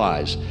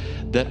realize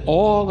that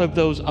all of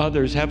those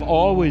others have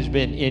always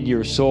been in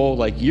your soul,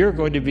 like you're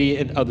going to be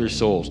in other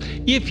souls.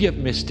 If you've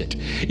missed it,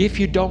 if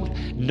you don't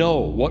know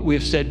what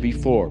we've said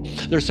before,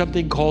 there's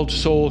something called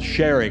soul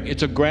sharing.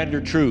 It's a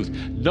grander truth.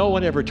 No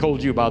one ever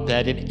told you about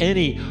that in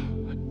any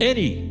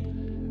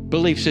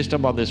belief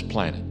system on this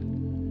planet.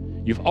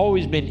 You've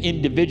always been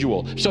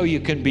individual, so you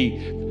can be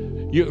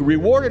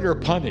rewarded or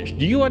punished.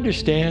 Do you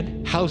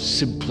understand how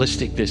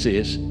simplistic this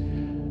is?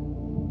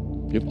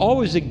 You've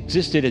always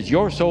existed as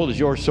your soul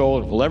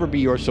and will ever be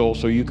your soul,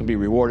 so you can be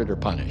rewarded or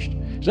punished.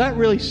 Does that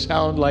really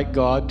sound like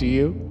God to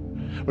you?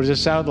 Or does it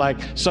sound like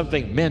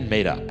something men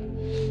made up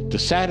to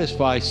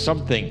satisfy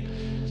something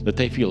that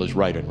they feel is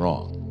right and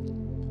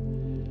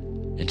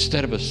wrong?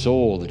 Instead of a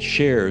soul that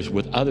shares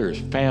with others,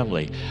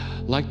 family,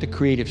 like the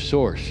creative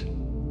source.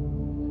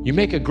 You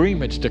make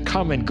agreements to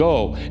come and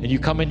go, and you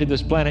come into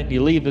this planet and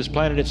you leave this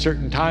planet at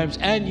certain times,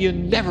 and you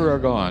never are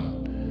gone.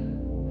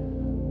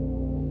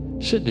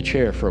 Sit in the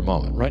chair for a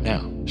moment, right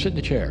now. Sit in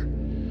the chair.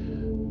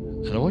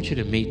 And I want you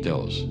to meet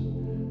those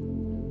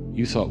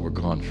you thought were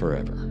gone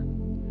forever.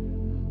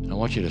 And I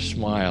want you to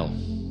smile,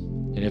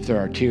 and if there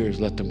are tears,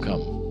 let them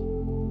come.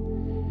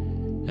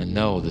 And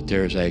know that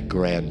there's a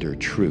grander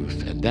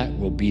truth, and that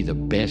will be the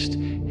best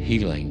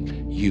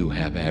healing you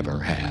have ever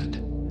had.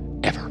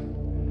 Ever.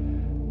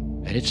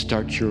 And it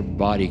starts your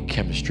body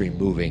chemistry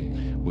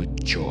moving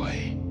with joy.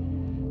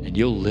 And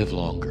you'll live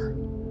longer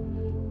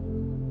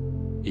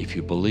if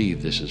you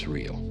believe this is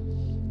real.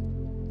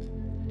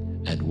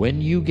 And when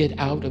you get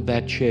out of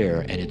that chair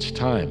and it's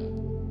time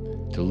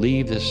to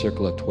leave this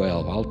circle of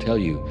 12, I'll tell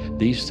you,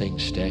 these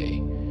things stay.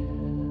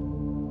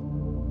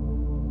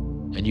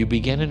 And you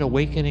begin an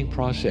awakening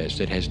process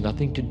that has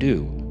nothing to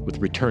do with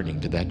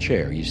returning to that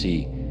chair. You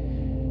see,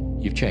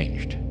 you've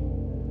changed.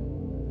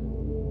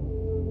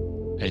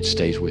 And it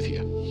stays with you.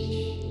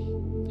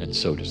 And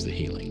so does the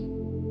healing.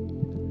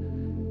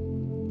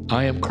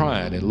 I am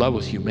Kryon in love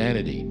with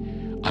humanity.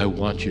 I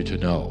want you to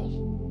know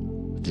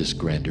this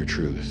grander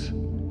truth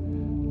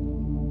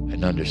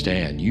and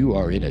understand you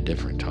are in a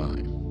different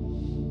time.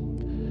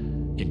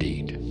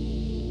 Indeed,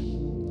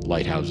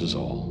 lighthouses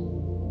all.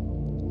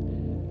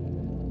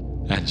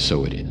 And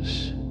so it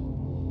is.